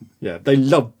 Yes, yeah, they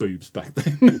loved boobs back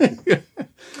then.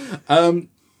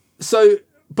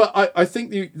 But I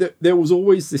think that there was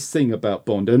always this thing about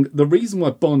Bond, and the reason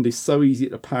why Bond is so easy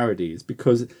to parody is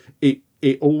because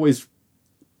it always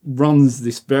runs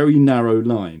this very narrow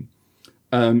line.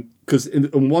 Because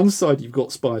on one side you've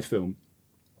got spy film,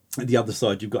 on the other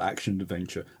side you've got action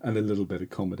adventure and a little bit of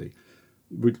comedy.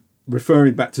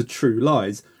 referring back to True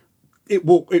Lies, it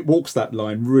walks that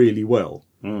line really well.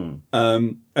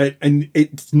 And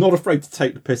it's not afraid to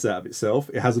take the piss out of itself.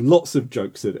 It has lots of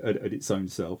jokes at its own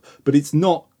self, but it's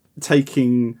not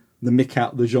taking the mick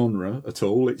out of the genre at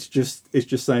all. It's just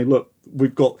saying, look,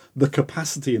 we've got the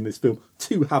capacity in this film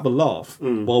to have a laugh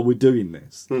while we're doing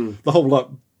this. The whole like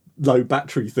low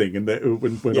battery thing, and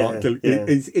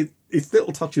it's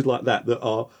little touches like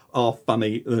that are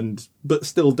funny but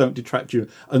still don't detract you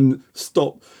and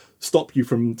stop you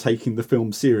from taking the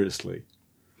film seriously.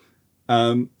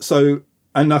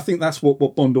 And I think that's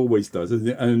what Bond always does,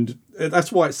 and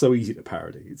that's why it's so easy to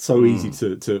parody. It's so easy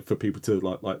for people to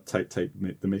like take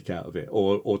the mick out of it,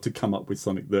 or to come up with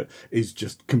something that is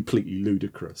just completely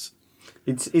ludicrous.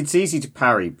 It's easy to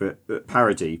parody, but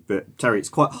Terry, it's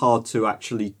quite hard to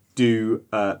actually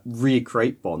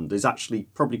recreate Bond. There's actually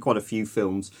probably quite a few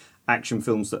action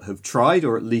films that have tried,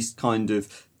 or at least kind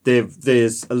of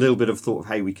there's a little bit of thought of,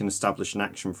 hey, we can establish an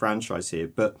action franchise here,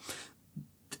 but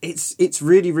it's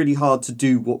really, really hard to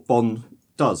do what Bond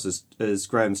does, as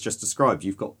Graham's just described.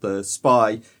 You've got the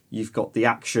spy, you've got the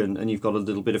action, and you've got a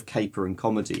little bit of caper and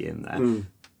comedy in there.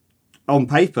 On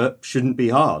paper, shouldn't be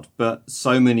hard, but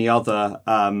so many other,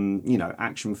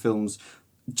 action films,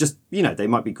 just, they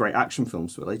might be great action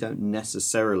films, but they don't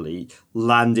necessarily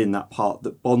land in that part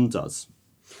that Bond does.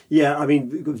 Yeah, I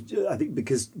mean, I think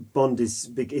because Bond is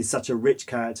such a rich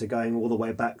character, going all the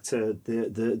way back to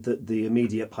the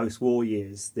immediate post-war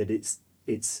years, that it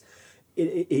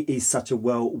is such a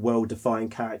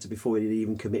well-defined character before it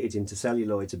even committed into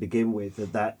celluloid to begin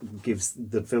with, that gives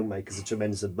the filmmakers a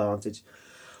tremendous advantage.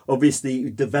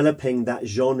 Obviously, developing that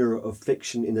genre of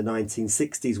fiction in the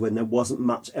 1960s when there wasn't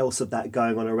much else of that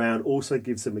going on around also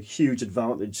gives them a huge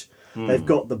advantage. They've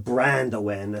got the brand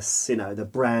awareness, the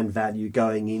brand value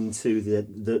going into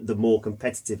the more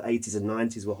competitive 80s and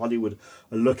 90s, where Hollywood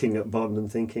are looking at Bond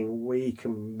and thinking,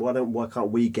 why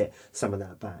can't we get some of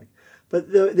that back?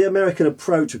 But the American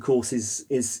approach, of course, is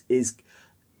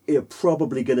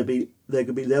probably going to be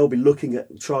they'll be looking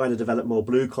at trying to develop more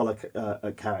blue collar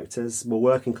characters, more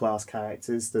working class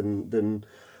characters than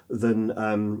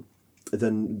the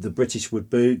British would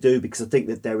do, because I think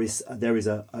that there is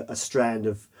a strand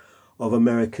of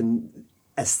American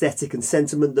aesthetic and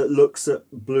sentiment that looks at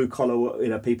blue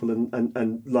collar people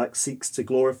and like seeks to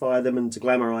glorify them and to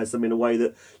glamorize them in a way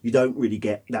that you don't really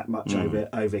get that much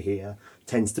over here.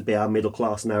 Tends to be our middle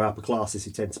class and our upper classes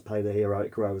who tend to play the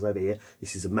heroic roles over here.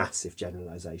 This is a massive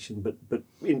generalization, but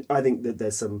I think that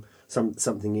there's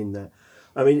something in there.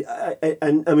 I mean,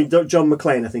 John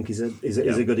McClane, I think, is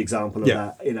a good example of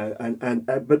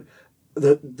that. But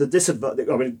the disadvantage.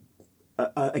 I mean,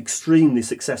 extremely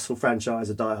successful franchise,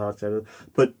 a Die Hard film,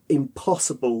 but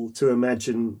impossible to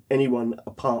imagine anyone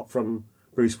apart from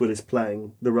Bruce Willis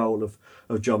playing the role of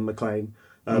John McClane.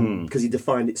 Because he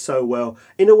defined it so well.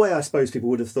 In a way, I suppose people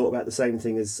would have thought about the same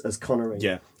thing as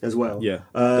Connery as well. Yeah,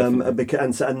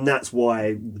 and that's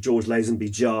why George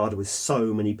Lazenby jarred with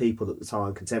so many people at the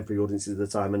time, contemporary audiences at the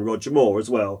time, and Roger Moore as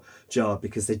well jarred,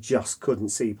 because they just couldn't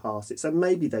see past it. So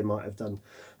maybe they might have done,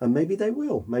 and maybe they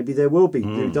will. Maybe there will be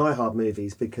new Die Hard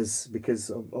movies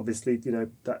because obviously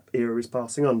that era is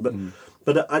passing on.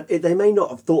 But they may not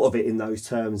have thought of it in those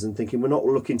terms and thinking, we're not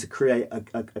looking to create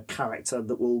a character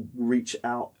that will reach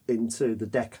out into the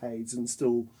decades and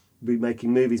still be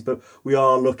making movies, but we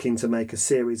are looking to make a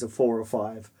series of 4 or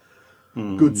 5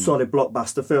 good solid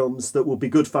blockbuster films that will be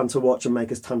good fun to watch and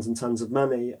make us tons and tons of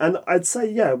money. And I'd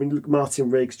say, look, Martin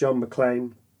Riggs, John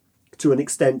McClane, to an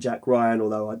extent Jack Ryan,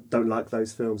 although I don't like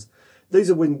those films. These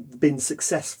have been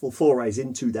successful forays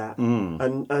into that,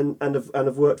 and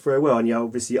have worked very well. And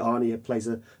obviously Arnie plays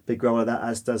a big role of that,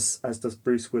 as does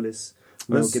Bruce Willis,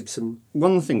 Mel Gibson.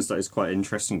 One of the things that is quite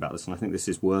interesting about this, and I think this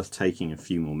is worth taking a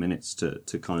few more minutes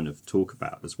to kind of talk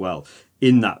about as well,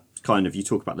 in that kind of, you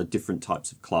talk about the different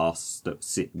types of class that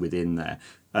sit within there.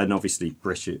 And obviously,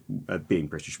 being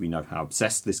British, we know how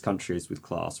obsessed this country is with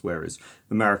class, whereas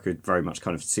America very much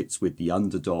kind of sits with the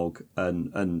underdog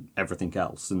and everything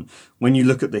else. And when you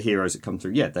look at the heroes that come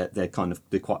through, they're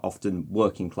quite often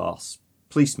working class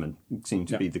policemen, seem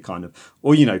to be the kind of,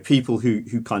 or people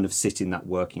who kind of sit in that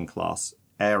working class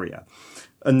area.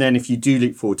 And then if you do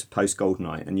leap forward to post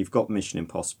GoldenEye and you've got Mission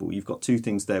Impossible, you've got two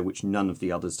things there which none of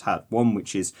the others had. One,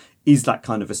 which is that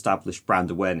kind of established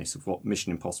brand awareness of what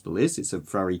Mission Impossible is. It's a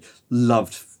very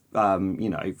loved,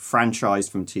 franchise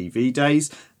from TV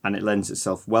days, and it lends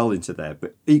itself well into there.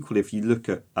 But equally, if you look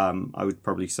at, I would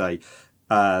probably say,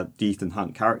 the Ethan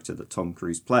Hunt character that Tom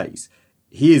Cruise plays,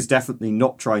 he is definitely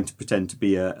not trying to pretend to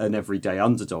be an everyday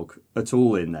underdog at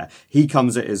all in there. He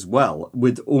comes at it as well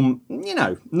with,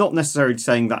 not necessarily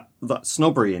saying that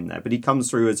snobbery in there, but he comes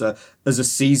through as a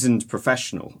seasoned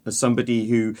professional, as somebody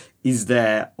who is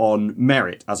there on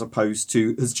merit as opposed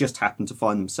to has just happened to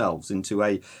find themselves into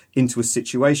a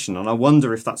situation. And I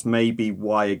wonder if that's maybe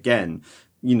why, again,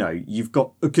 you've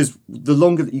got, because the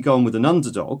longer that you go on with an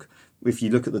underdog, if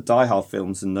you look at the Die Hard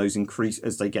films and those increase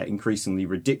as they get increasingly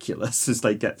ridiculous as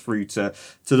they get through to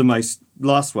the most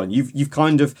last one, you've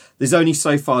kind of, there's only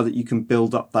so far that you can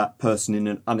build up that person in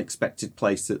an unexpected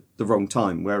place at the wrong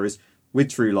time. Whereas with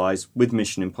True Lies, with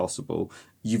Mission Impossible,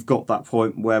 you've got that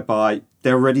point whereby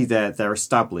they're already there, they're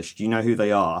established, you know who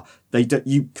they are.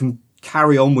 You can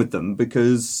carry on with them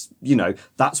because,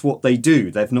 that's what they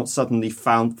do. They've not suddenly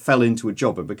fell into a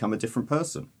job and become a different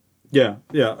person. Yeah.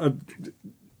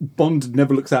 Bond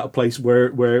never looks out of place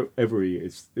wherever he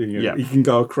is. He can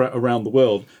go around the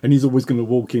world, and he's always going to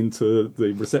walk into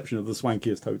the reception of the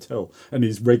swankiest hotel, and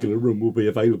his regular room will be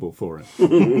available for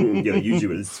him. Your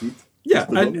usual suite. Yeah,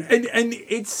 and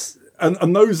it's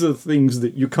and those are things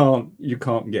that you can't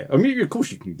get. I mean, of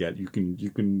course you can get. You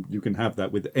can have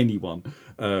that with anyone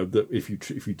that if you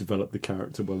develop the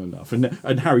character well enough. And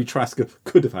Harry Trasker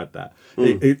could have had that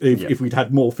if we'd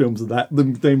had more films of that.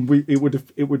 Then it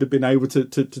would have been able to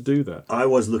do that. I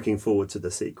was looking forward to the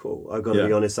sequel. I've got to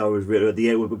be honest. I was really at the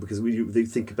end because we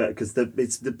think about it, because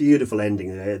it's the beautiful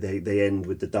ending. They end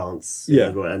with the dance.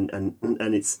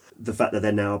 And it's the fact that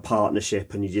they're now a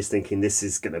partnership, and you're just thinking this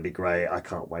is going to be great. I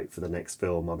can't wait for the next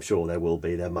film. I'm sure there will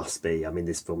be. There must be. I mean,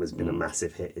 this film has been a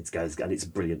massive hit. And it's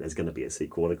brilliant. There's going to be a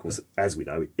sequel, and of course, as we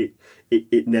know,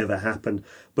 it never happened.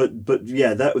 But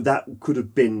yeah, that could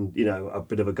have been a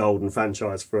bit of a golden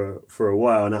franchise for a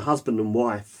while, and a husband and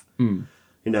wife,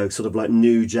 sort of like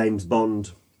new James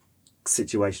Bond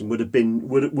situation would have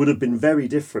been very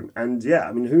different. And yeah,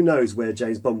 I mean, who knows where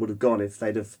James Bond would have gone if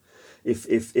that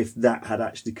had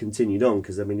actually continued on?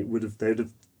 Because I mean,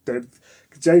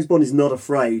 James Bond is not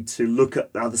afraid to look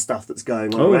at other stuff that's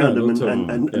going on around him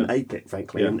and ape it,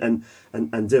 frankly,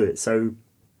 and do it. So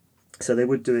they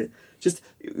would do it. Just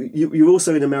you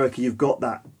also in America, you've got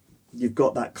that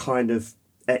kind of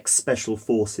ex-special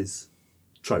forces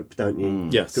trope, don't you?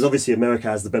 Yes. Because obviously America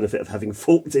has the benefit of having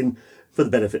fought in, for the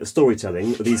benefit of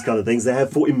storytelling, these kind of things, they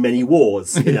have fought in many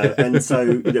wars, and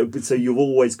so so you've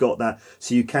always got that.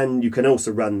 So you can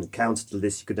also run counter to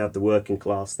this. You could have the working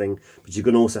class thing, but you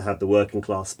can also have the working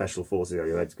class special forces,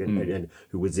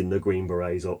 who was in the Green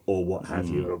Berets or what have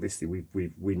you. And obviously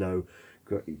we know,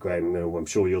 Graham, I'm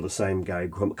sure you're the same, Gary.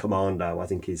 Commando, I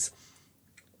think, is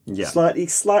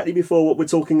slightly before what we're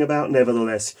talking about.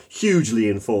 Nevertheless, hugely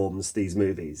informs these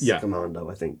movies. Yeah. Commando,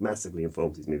 I think, massively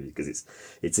informs these movies because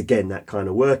it's again that kind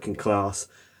of working class,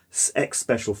 ex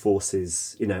special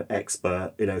forces,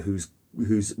 expert,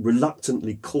 who's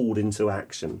reluctantly called into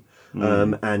action,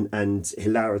 and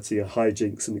hilarity and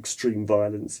hijinks and extreme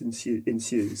violence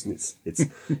ensues, and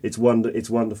it's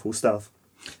wonderful stuff.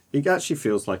 It actually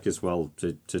feels like as well,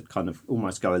 to kind of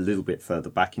almost go a little bit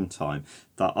further back in time,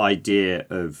 that idea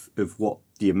of what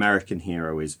the American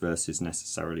hero is versus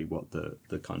necessarily what the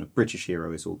kind of British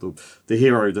hero is, or the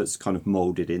hero that's kind of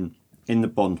moulded in the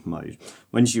Bond mode.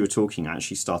 When you were talking, I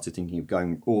actually started thinking of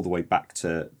going all the way back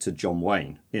to John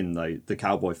Wayne in the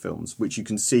cowboy films, which you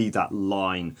can see that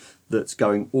line that's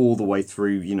going all the way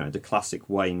through, the classic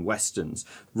Wayne westerns,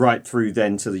 right through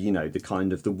then to the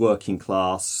kind of the working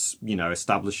class,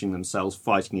 establishing themselves,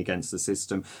 fighting against the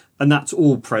system. And that's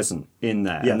all present in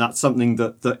there. Yeah. And that's something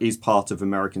that is part of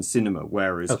American cinema,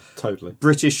 whereas totally.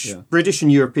 British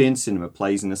and European cinema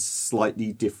plays in a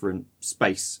slightly different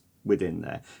space within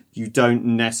there. You can't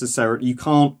necessarily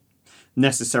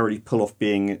pull off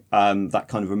being that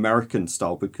kind of American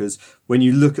style, because when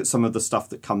you look at some of the stuff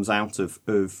that comes out of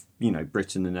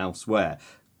Britain and elsewhere,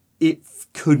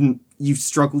 you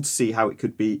struggle to see how it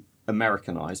could be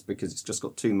Americanized, because it's just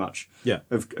got too much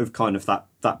of kind of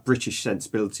that British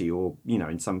sensibility, or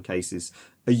in some cases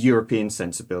a European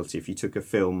sensibility. If you took a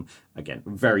film, again, a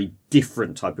very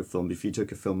different type of film, if you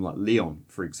took a film like Leon,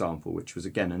 for example, which was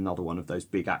again another one of those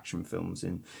big action films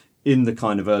in the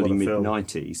kind of early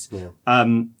mid-90s,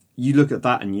 you look at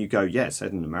that and you go, yeah, it's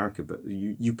set in America, but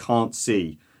you can't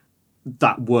see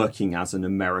that working as an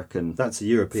American. That's a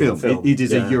European film. It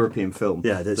is a European film.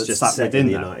 Yeah, that's just set in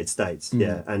the United States.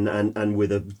 Yeah, and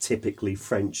with a typically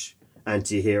French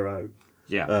anti-hero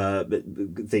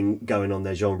thing going on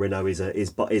there. Jean Reno is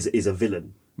a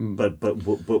villain,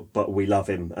 but we love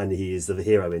him, and he is the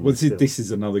hero in Well, this film. this is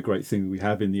another great thing we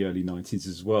have in the early 90s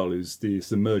as well, is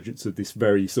this emergence of this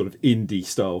very sort of indie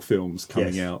style films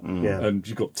coming Yes. out. Yeah. And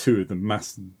you've got two of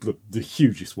the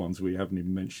hugest ones we haven't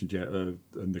even mentioned yet, and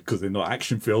because they're not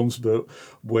action films, but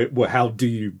how do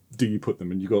you put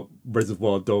them? And you've got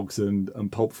Reservoir Dogs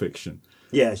and Pulp Fiction.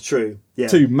 Yeah, it's true. Yeah.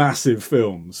 Two massive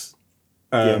films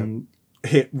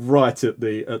hit right at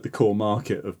the core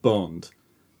market of Bond.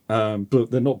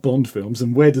 But they're not Bond films,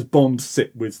 and where does Bond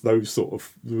sit with those sort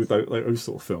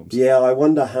of films? Yeah, I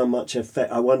wonder how much effect.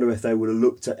 I wonder if they would have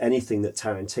looked at anything that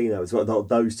Tarantino as well,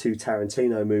 those two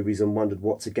Tarantino movies, and wondered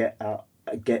what to get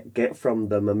from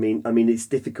them. I mean, it's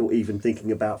difficult even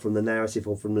thinking about from the narrative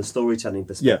or from the storytelling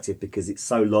perspective because it's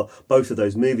so both of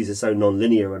those movies are so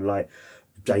non-linear, and like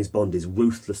James Bond is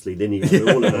ruthlessly linear.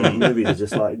 All of those movies are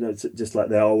just like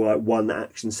they're all like one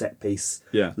action set piece,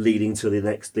 leading to the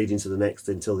next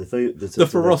until the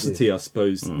ferocity, I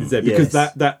suppose, is there because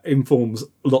that informs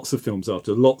lots of films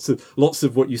after. Lots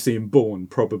of what you see in Bourne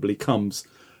probably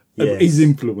is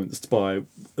influenced by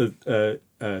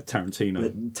Tarantino.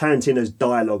 But Tarantino's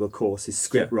dialogue, of course, his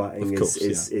script writing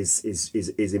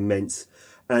is immense.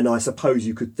 And I suppose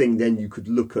you could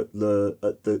look at the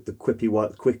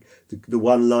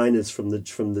one-liners from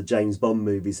the James Bond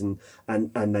movies, and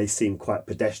they seem quite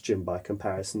pedestrian by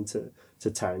comparison to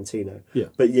Tarantino. Yeah.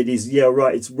 But it is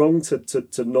right. It's wrong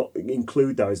to not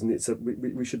include those, and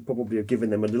we should probably have given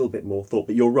them a little bit more thought.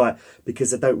 But you're right,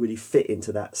 because they don't really fit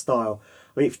into that style.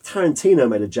 I mean, if Tarantino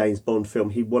made a James Bond film,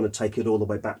 he'd want to take it all the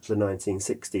way back to the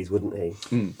 1960s, wouldn't he?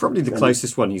 Probably the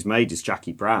closest one he's made is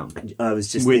Jackie Brown. I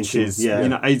was just which thinking,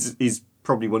 is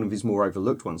probably one of his more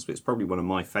overlooked ones, but it's probably one of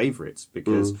my favourites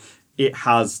because it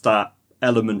has that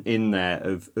element in there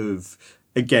of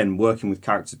again working with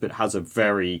characters, but has a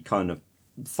very kind of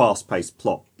fast-paced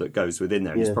plot that goes within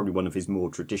there. And it's probably one of his more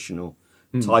traditional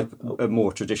a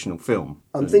more traditional film.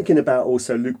 I'm thinking about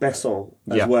also Luc Besson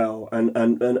as well, and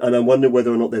I wonder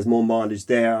whether or not there's more mileage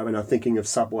there. I mean, I'm thinking of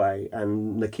Subway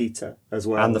and Nikita as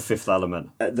well, and The Fifth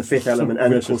Element. The Fifth Element,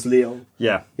 and of course Leon.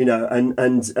 Yeah,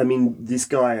 and I mean, this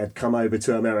guy had come over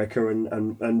to America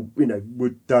and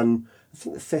would done. I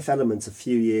think The Fifth Element's a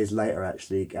few years later,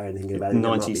 actually. Thinking about it,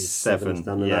 97,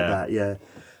 like that, yeah.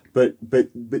 But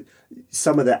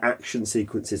some of the action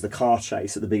sequences, the car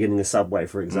chase at the beginning of Subway,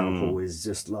 for example, is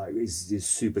just like is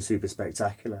super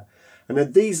spectacular. And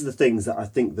then these are the things that I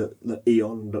think that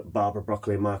Eon, that Barbara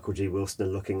Broccoli, and Michael G. Wilson are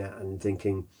looking at and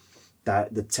thinking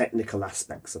that the technical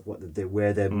aspects of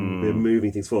where they're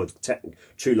moving things forward.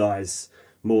 True Lies,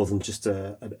 more than just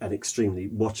an extremely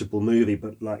watchable movie,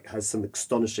 but like has some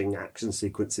astonishing action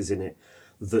sequences in it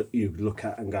that you look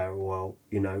at and go, well,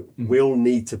 we'll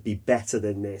need to be better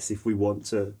than this if we want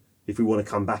to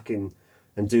come back and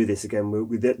do this again.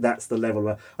 That's the level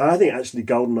and I think actually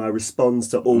GoldenEye responds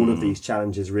to all of these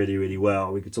challenges really, really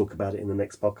well. We could talk about it in the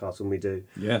next podcast when we do.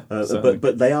 Yeah,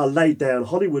 but they are laid down.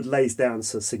 Hollywood lays down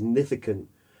some significant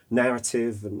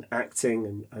narrative and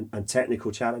acting and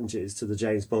technical challenges to the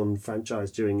James Bond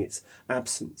franchise during its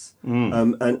absence.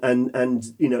 And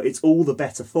it's all the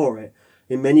better for it.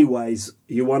 In many ways,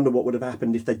 you wonder what would have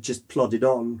happened if they'd just plodded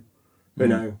on.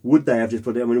 Would they have just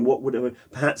plodded on? I mean, what would have,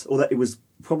 perhaps, or that it was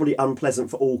probably unpleasant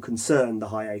for all concerned, the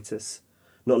hiatus,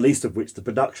 not least of which the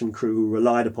production crew who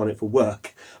relied upon it for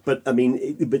work. But I mean,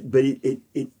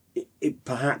 it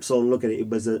perhaps on look at it,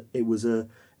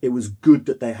 it was good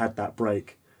that they had that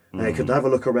break. They could have a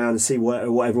look around and see what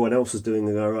everyone else was doing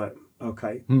and go, right,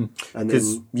 okay.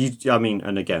 Because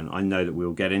and again, I know that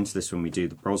we'll get into this when we do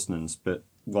the Brosnans, but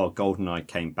while GoldenEye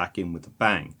came back in with a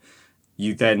bang,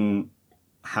 you then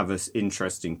have this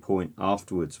interesting point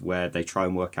afterwards where they try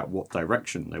and work out what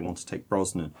direction they want to take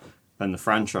Brosnan and the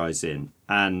franchise in,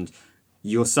 and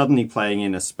you're suddenly playing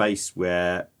in a space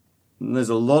where there's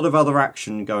a lot of other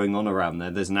action going on around there.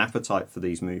 There's an appetite for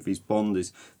these movies. Bond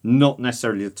is not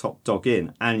necessarily the top dog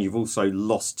in, and you've also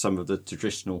lost some of the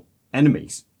traditional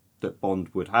enemies that Bond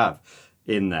would have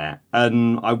in there.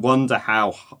 And I wonder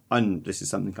how, and this is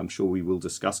something I'm sure we will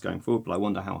discuss going forward, but I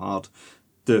wonder how hard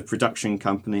the production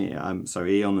company,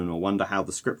 Eon, and I wonder how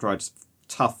the scriptwriters,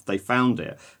 tough they found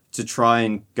it to try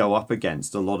and go up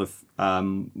against a lot of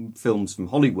films from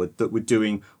Hollywood that were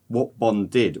doing what Bond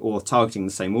did, or targeting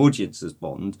the same audience as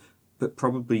Bond, but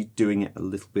probably doing it a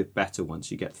little bit better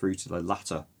once you get through to the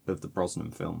latter of the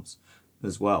Brosnan films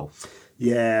as well.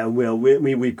 Yeah, well,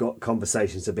 we've got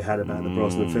conversations to be had about the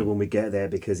Brosnan film when we get there,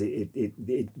 because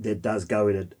it does go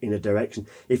in a direction.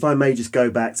 If I may just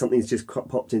go back, something's just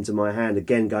popped into my hand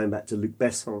again, going back to Luc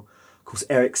Besson. Of course,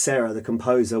 Eric Serra, the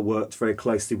composer, worked very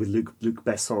closely with Luc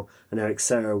Besson, and Eric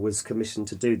Serra was commissioned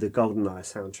to do the GoldenEye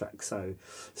soundtrack.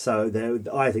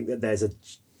 I think that there's a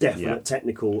definite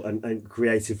technical and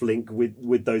creative link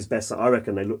with those Besson. I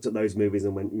reckon they looked at those movies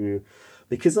and went,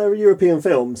 because they were European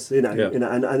films, and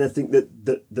I think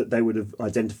that they would have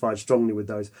identified strongly with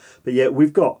those. But yeah,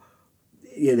 we've got,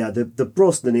 the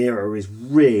Brosnan era is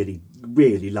really,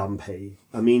 really lumpy.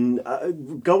 I mean,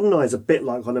 GoldenEye is a bit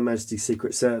like On Her Majesty's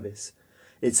Secret Service.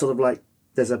 It's sort of like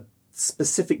there's a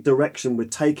specific direction we're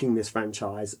taking this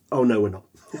franchise. Oh no, we're not.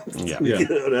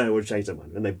 No, we'll change that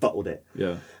one, and they bottled it.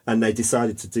 Yeah, and they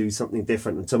decided to do something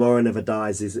different. And Tomorrow Never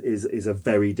Dies is a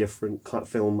very different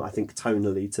film, I think,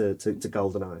 tonally to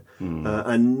GoldenEye.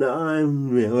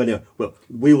 Well,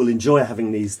 we will enjoy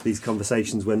having these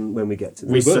conversations when we get to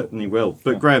them. We certainly will.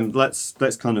 But Graham, let's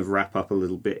kind of wrap up a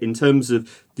little bit in terms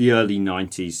of the early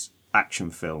 90s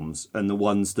action films and the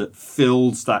ones that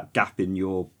fills that gap in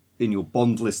your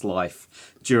Bondless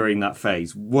life during that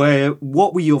phase.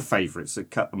 What were your favourites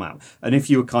that cut them out? And if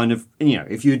you were kind of,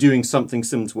 if you were doing something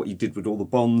similar to what you did with all the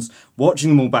Bonds,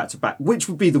 watching them all back to back, which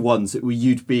would be the ones that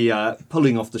you'd be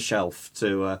pulling off the shelf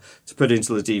to put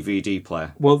into the DVD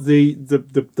player? Well, the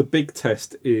big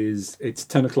test is it's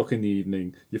 10 o'clock in the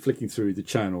evening. You're flicking through the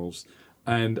channels,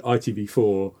 and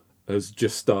ITV4 has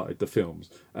just started the films,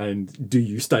 and do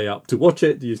you stay up to watch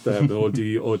it? Do you stay up, or do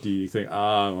you think,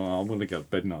 I'm going to go to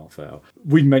bed in half hour?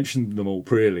 We mentioned them all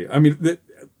really. I mean,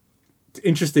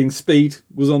 interesting. Speed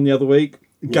was on the other week.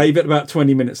 Gave it about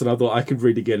 20 minutes, and I thought I could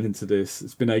really get into this.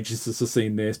 It's been ages since I've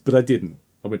seen this, but I didn't.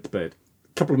 I went to bed.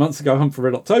 A couple of months ago, Hunt for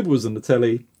Red October was on the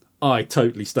telly. I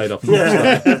totally stayed up and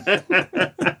watched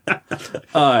that.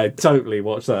 I totally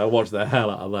watched that. I watched the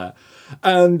hell out of that.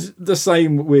 And the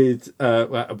same with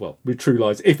with True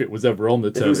Lies, if it was ever on the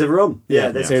telly. If it was ever on.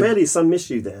 There's clearly some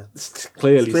issue there. It's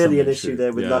clearly an issue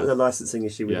there with the licensing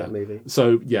issue with that movie.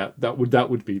 So that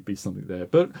would be something there.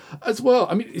 But as well,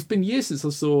 I mean, it's been years since I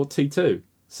saw T2.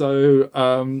 So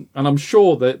and I'm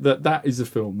sure that is a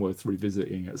film worth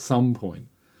revisiting at some point.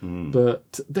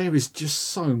 But there is just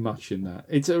so much in that.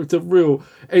 It's a real.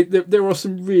 There are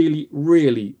some really,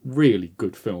 really, really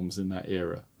good films in that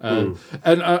era. And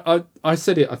I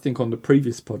said it, I think, on the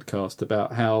previous podcast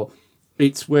about how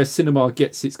it's where cinema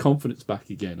gets its confidence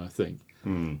back again. I think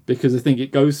because I think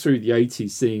it goes through the 80s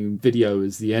seeing video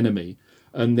as the enemy,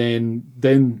 and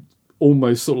then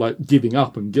almost sort of like giving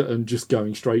up and just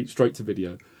going straight to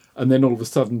video, and then all of a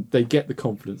sudden they get the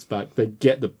confidence back, they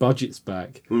get the budgets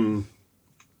back.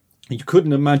 You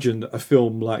couldn't imagine a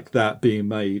film like that being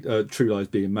made, True Lies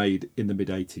being made in the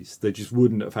mid-80s. They just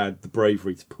wouldn't have had the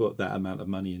bravery to put that amount of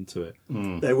money into it.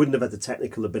 They wouldn't have had the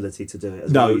technical ability to do it.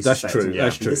 No, that's true.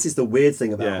 That's true. This is the weird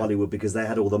thing about Hollywood, because they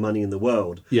had all the money in the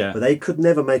world. Yeah. But they could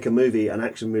never make an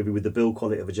action movie with the build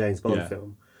quality of a James Bond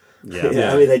film. Yeah.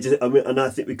 And I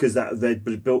think because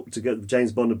they'd built together,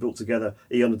 James Bond had built together,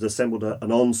 Eon had assembled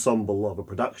an ensemble of a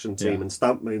production team and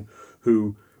stuntmen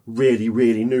who really,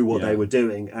 really knew what they were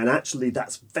doing. And actually,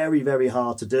 that's very, very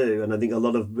hard to do. And I think a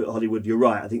lot of Hollywood, you're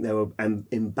right, I think they were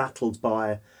embattled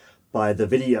by the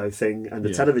video thing and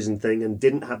the television thing, and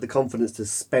didn't have the confidence to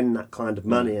spend that kind of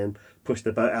money and push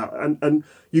the boat out. And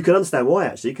you can understand why,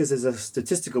 actually, because there's a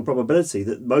statistical probability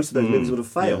that most of those movies would have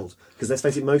failed. Because let's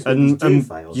face it, most movies do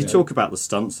fail. You talk about the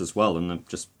stunts as well, and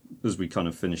just as we kind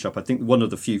of finish up, I think one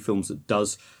of the few films that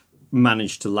does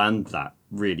manage to land that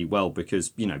really well, because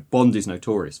Bond is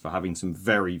notorious for having some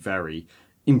very, very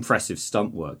impressive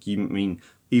stunt work.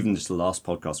 Even just the last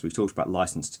podcast we talked about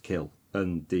License to Kill,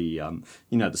 and the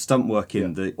the stunt work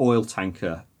in the oil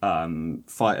tanker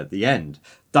fight at the end.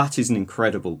 That is an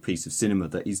incredible piece of cinema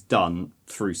that is done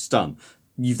through stunt.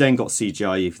 You've then got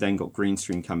CGI, you've then got green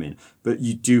screen come in, but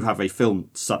you do have a film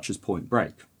such as Point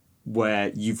Break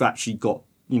where you've actually got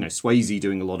Swayze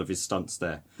doing a lot of his stunts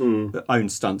there, own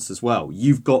stunts as well.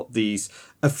 You've got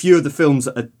a few of the films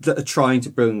that are trying to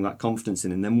bring that confidence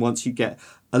in, and then once you get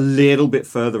a little bit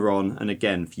further on, and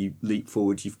again, if you leap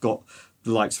forward, you've got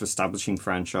the likes of establishing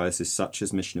franchises such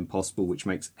as Mission Impossible, which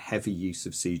makes heavy use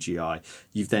of CGI.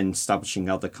 You've then establishing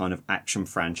other kind of action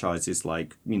franchises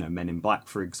like, Men in Black,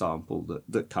 for example,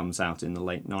 that comes out in the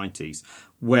late 90s,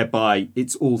 whereby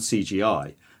it's all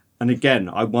CGI. And again,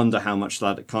 I wonder how much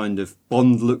that kind of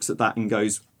Bond looks at that and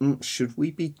goes, should we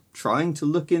be trying to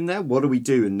look in there? What do we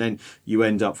do? And then you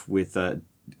end up with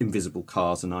invisible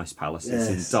cars and ice palaces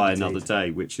in Die Another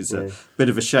Day, which is a bit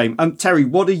of a shame. Terry,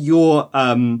 what are your...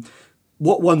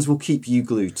 what ones will keep you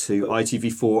glued to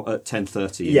ITV4 at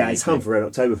 10:30? Yeah, it's Hunt for Red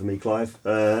October for me, Clive.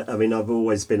 I mean, I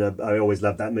always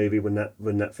loved that movie when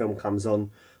that film comes on.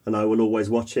 and I will always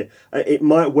watch it. It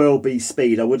might well be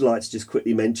Speed. I would like to just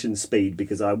quickly mention Speed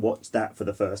because I watched that for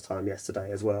the first time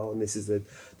yesterday as well. And this is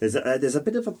there's a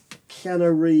bit of a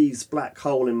Keanu Reeves black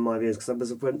hole in my views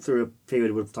because I went through a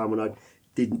period of time when I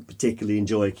didn't particularly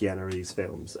enjoy Keanu Reeves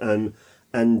films, and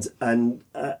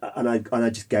I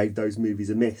just gave those movies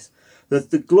a miss.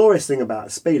 The glorious thing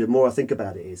about Speed, the more I think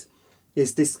about it,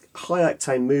 is this high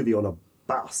octane movie on a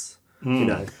bus. You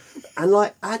know, and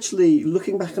like actually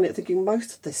looking back on it, thinking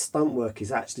most of this stunt work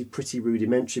is actually pretty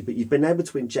rudimentary, but you've been able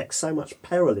to inject so much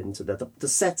peril into the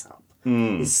setup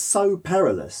is so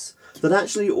perilous that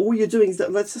actually all you're doing is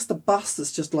that's just a bus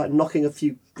that's just like knocking a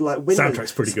few like windows.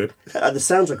 Soundtrack's pretty good. The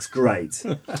soundtrack's great,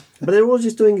 but they're all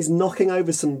just doing is knocking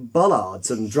over some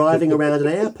bollards and driving around an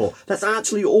airport. That's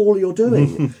actually all you're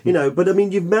doing, you know. But I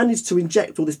mean, you've managed to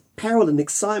inject all this peril and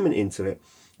excitement into it.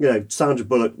 You know, Sandra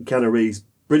Bullock, Keanu Reeves.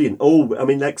 Brilliant. Oh, I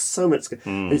mean, like so much.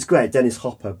 It's great. Dennis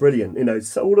Hopper, brilliant. You know,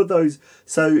 so all of those.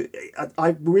 So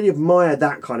I really admire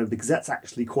that kind of because that's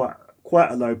actually quite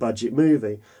a low budget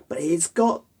movie, but it's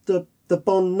got the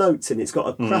Bond notes in it. It's got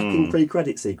a cracking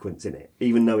pre-credit sequence in it,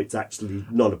 even though it's actually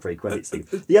not a pre-credit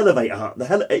sequence. The elevator,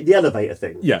 the elevator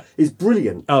thing, is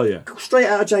brilliant. Oh yeah, straight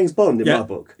out of James Bond in my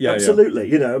book. Yeah, absolutely.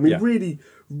 Yeah. You know, I mean, really.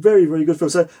 Very, very good film.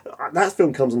 So that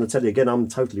film comes on the telly again. I'm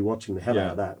totally watching the hell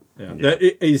out of that. Yeah.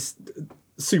 It is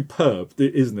superb,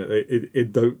 isn't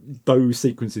it? Those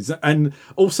sequences, and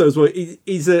also as well,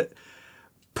 is a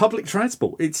public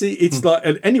transport. It's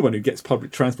like anyone who gets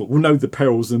public transport will know the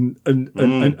perils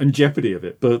and jeopardy of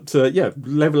it. But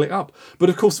level it up. But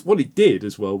of course, what it did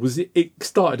as well was it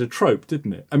started a trope,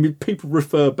 didn't it? I mean, people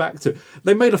refer back to.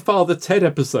 They made a Father Ted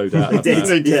episode out of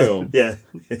that film. Yeah.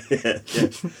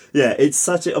 It's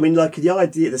such a. I mean, like the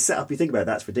idea, the setup. You think about it,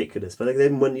 that's ridiculous. But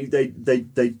then when they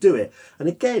do it, and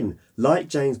again, like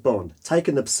James Bond, take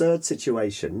an absurd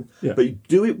situation, but you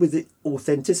do it with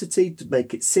authenticity to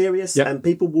make it serious, and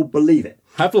people will believe it.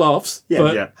 Have laughs.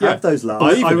 Have those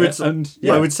laughs. I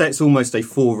would say it's almost a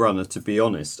forerunner, to be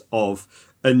honest,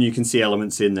 and you can see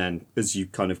elements in then as you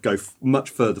kind of go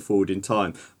much further forward in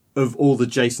time, of all the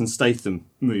Jason Statham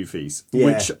movies,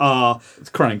 which are... It's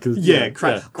Crank. Crank.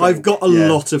 Yeah. I've got a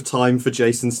lot of time for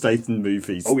Jason Statham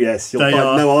movies. Oh, yes. You'll find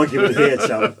no argument here,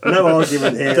 chum. No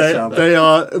argument here, chum. They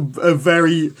are a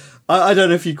very... I don't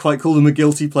know if you'd quite call them a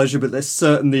guilty pleasure, but they're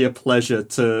certainly a pleasure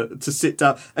to sit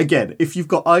down. Again, if you've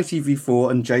got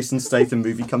ITV4 and Jason Statham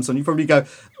movie comes on, you probably go...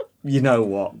 You know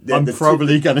what? I'm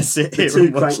probably going to sit here and watch this. The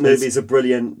two Crank movies are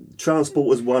brilliant.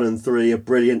 Transporters 1 and 3 are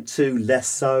brilliant. 2 less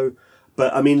so.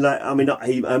 But I mean,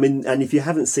 and if you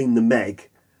haven't seen The Meg,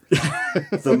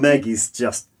 The Meg is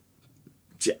just.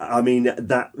 I mean,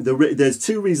 there's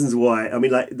two reasons why. I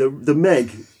mean, like the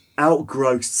Meg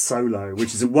outgrossed Solo,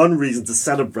 which is one reason to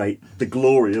celebrate the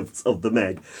glory of The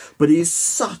Meg. But it is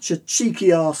such a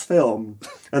cheeky ass film,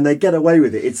 and they get away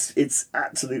with it. It's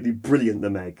absolutely brilliant, The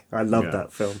Meg. I love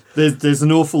that film. There's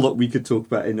an awful lot we could talk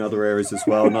about in other areas as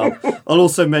well. And I'll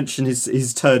also mention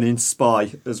his turn in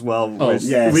Spy as well,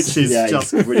 which is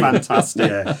just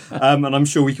fantastic. And I'm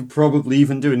sure we could probably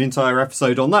even do an entire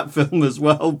episode on that film as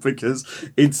well, because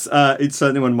it's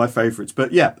certainly one of my favourites.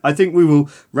 But yeah, I think we will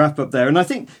wrap up there. And I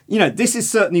think, this is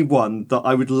certainly one that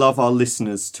I would love our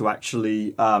listeners to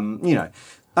actually,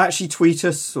 actually tweet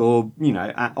us or,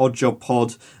 at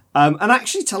OddJobPod, and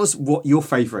actually tell us what your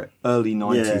favourite early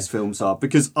 90s films are.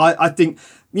 Because I think,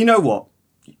 you know what,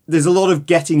 there's a lot of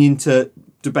getting into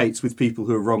debates with people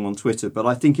who are wrong on Twitter, but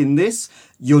I think in this,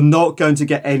 you're not going to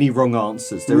get any wrong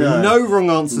answers. There are no wrong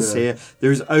answers here.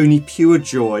 There is only pure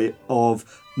joy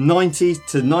of 90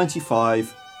 to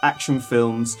 95 action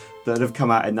films that have come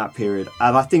out in that period.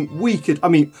 And I think we could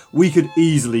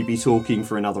easily be talking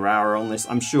for another hour on this.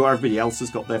 I'm sure everybody else has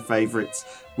got their favourites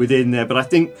within there. But I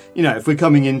think, if we're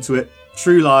coming into it,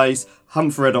 True Lies,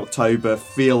 Hunt for Red October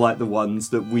feel like the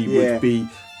ones that we would be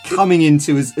coming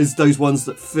into as those ones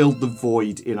that filled the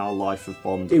void in our life of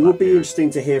Bond. It would be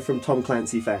interesting to hear from Tom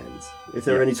Clancy fans. If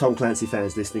there are any Tom Clancy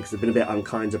fans listening, because they've been a bit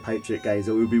unkind to Patriot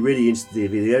Gazer, it would be really interesting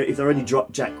if there are any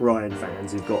Jack Ryan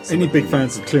fans who've got any big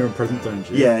fans of Clear and Present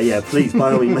Danger. Yeah, please,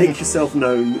 by all means, make yourself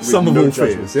known. Some of all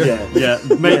fears,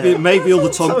 Maybe all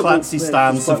the Tom Clancy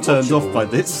stands have turned off by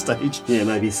this stage. Yeah,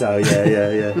 maybe so.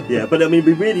 Yeah. But I mean,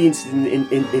 we're really interested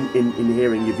in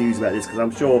hearing your views about this, because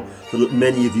I'm sure that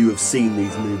many of you have seen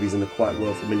these movies movies and are quite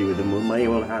well familiar with them, we may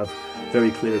well have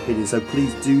very clear opinions. So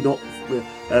please do not.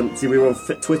 See, we're on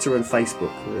Twitter and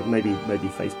Facebook. Maybe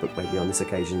Facebook, maybe on this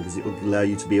occasion, because it will allow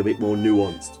you to be a bit more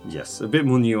nuanced. Yes, a bit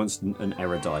more nuanced and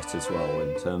erudite as well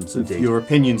in terms of Indeed. your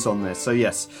opinions on this. So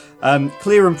yes,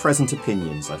 clear and present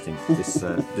opinions, I think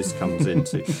this comes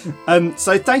into.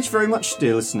 So thank you very much,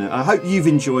 dear listener. I hope you've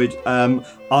enjoyed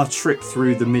our trip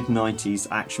through the mid-90s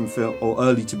action film, or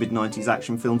early to mid-90s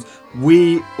action films.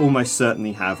 We almost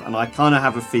certainly have, and I kind of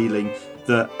have a feeling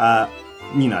that,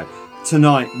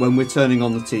 tonight when we're turning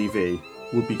on the TV,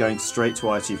 we'll be going straight to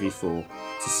ITV4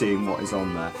 to seeing what is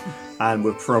on there, and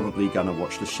we're probably going to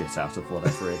watch the shit out of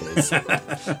whatever it is.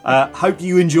 Hope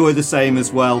you enjoy the same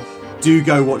as well. Do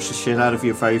go watch the shit out of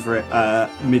your favourite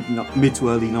mid to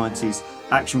early 90s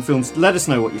action films. Let us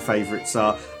know what your favourites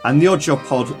are, and the Odd Job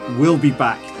Pod will be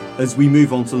back as we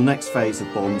move on to the next phase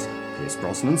of Bond, Pierce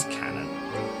Brosnan's canon.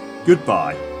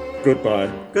 Goodbye.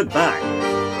 Goodbye. Goodbye.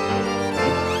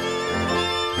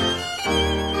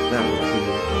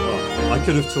 I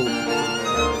could have talked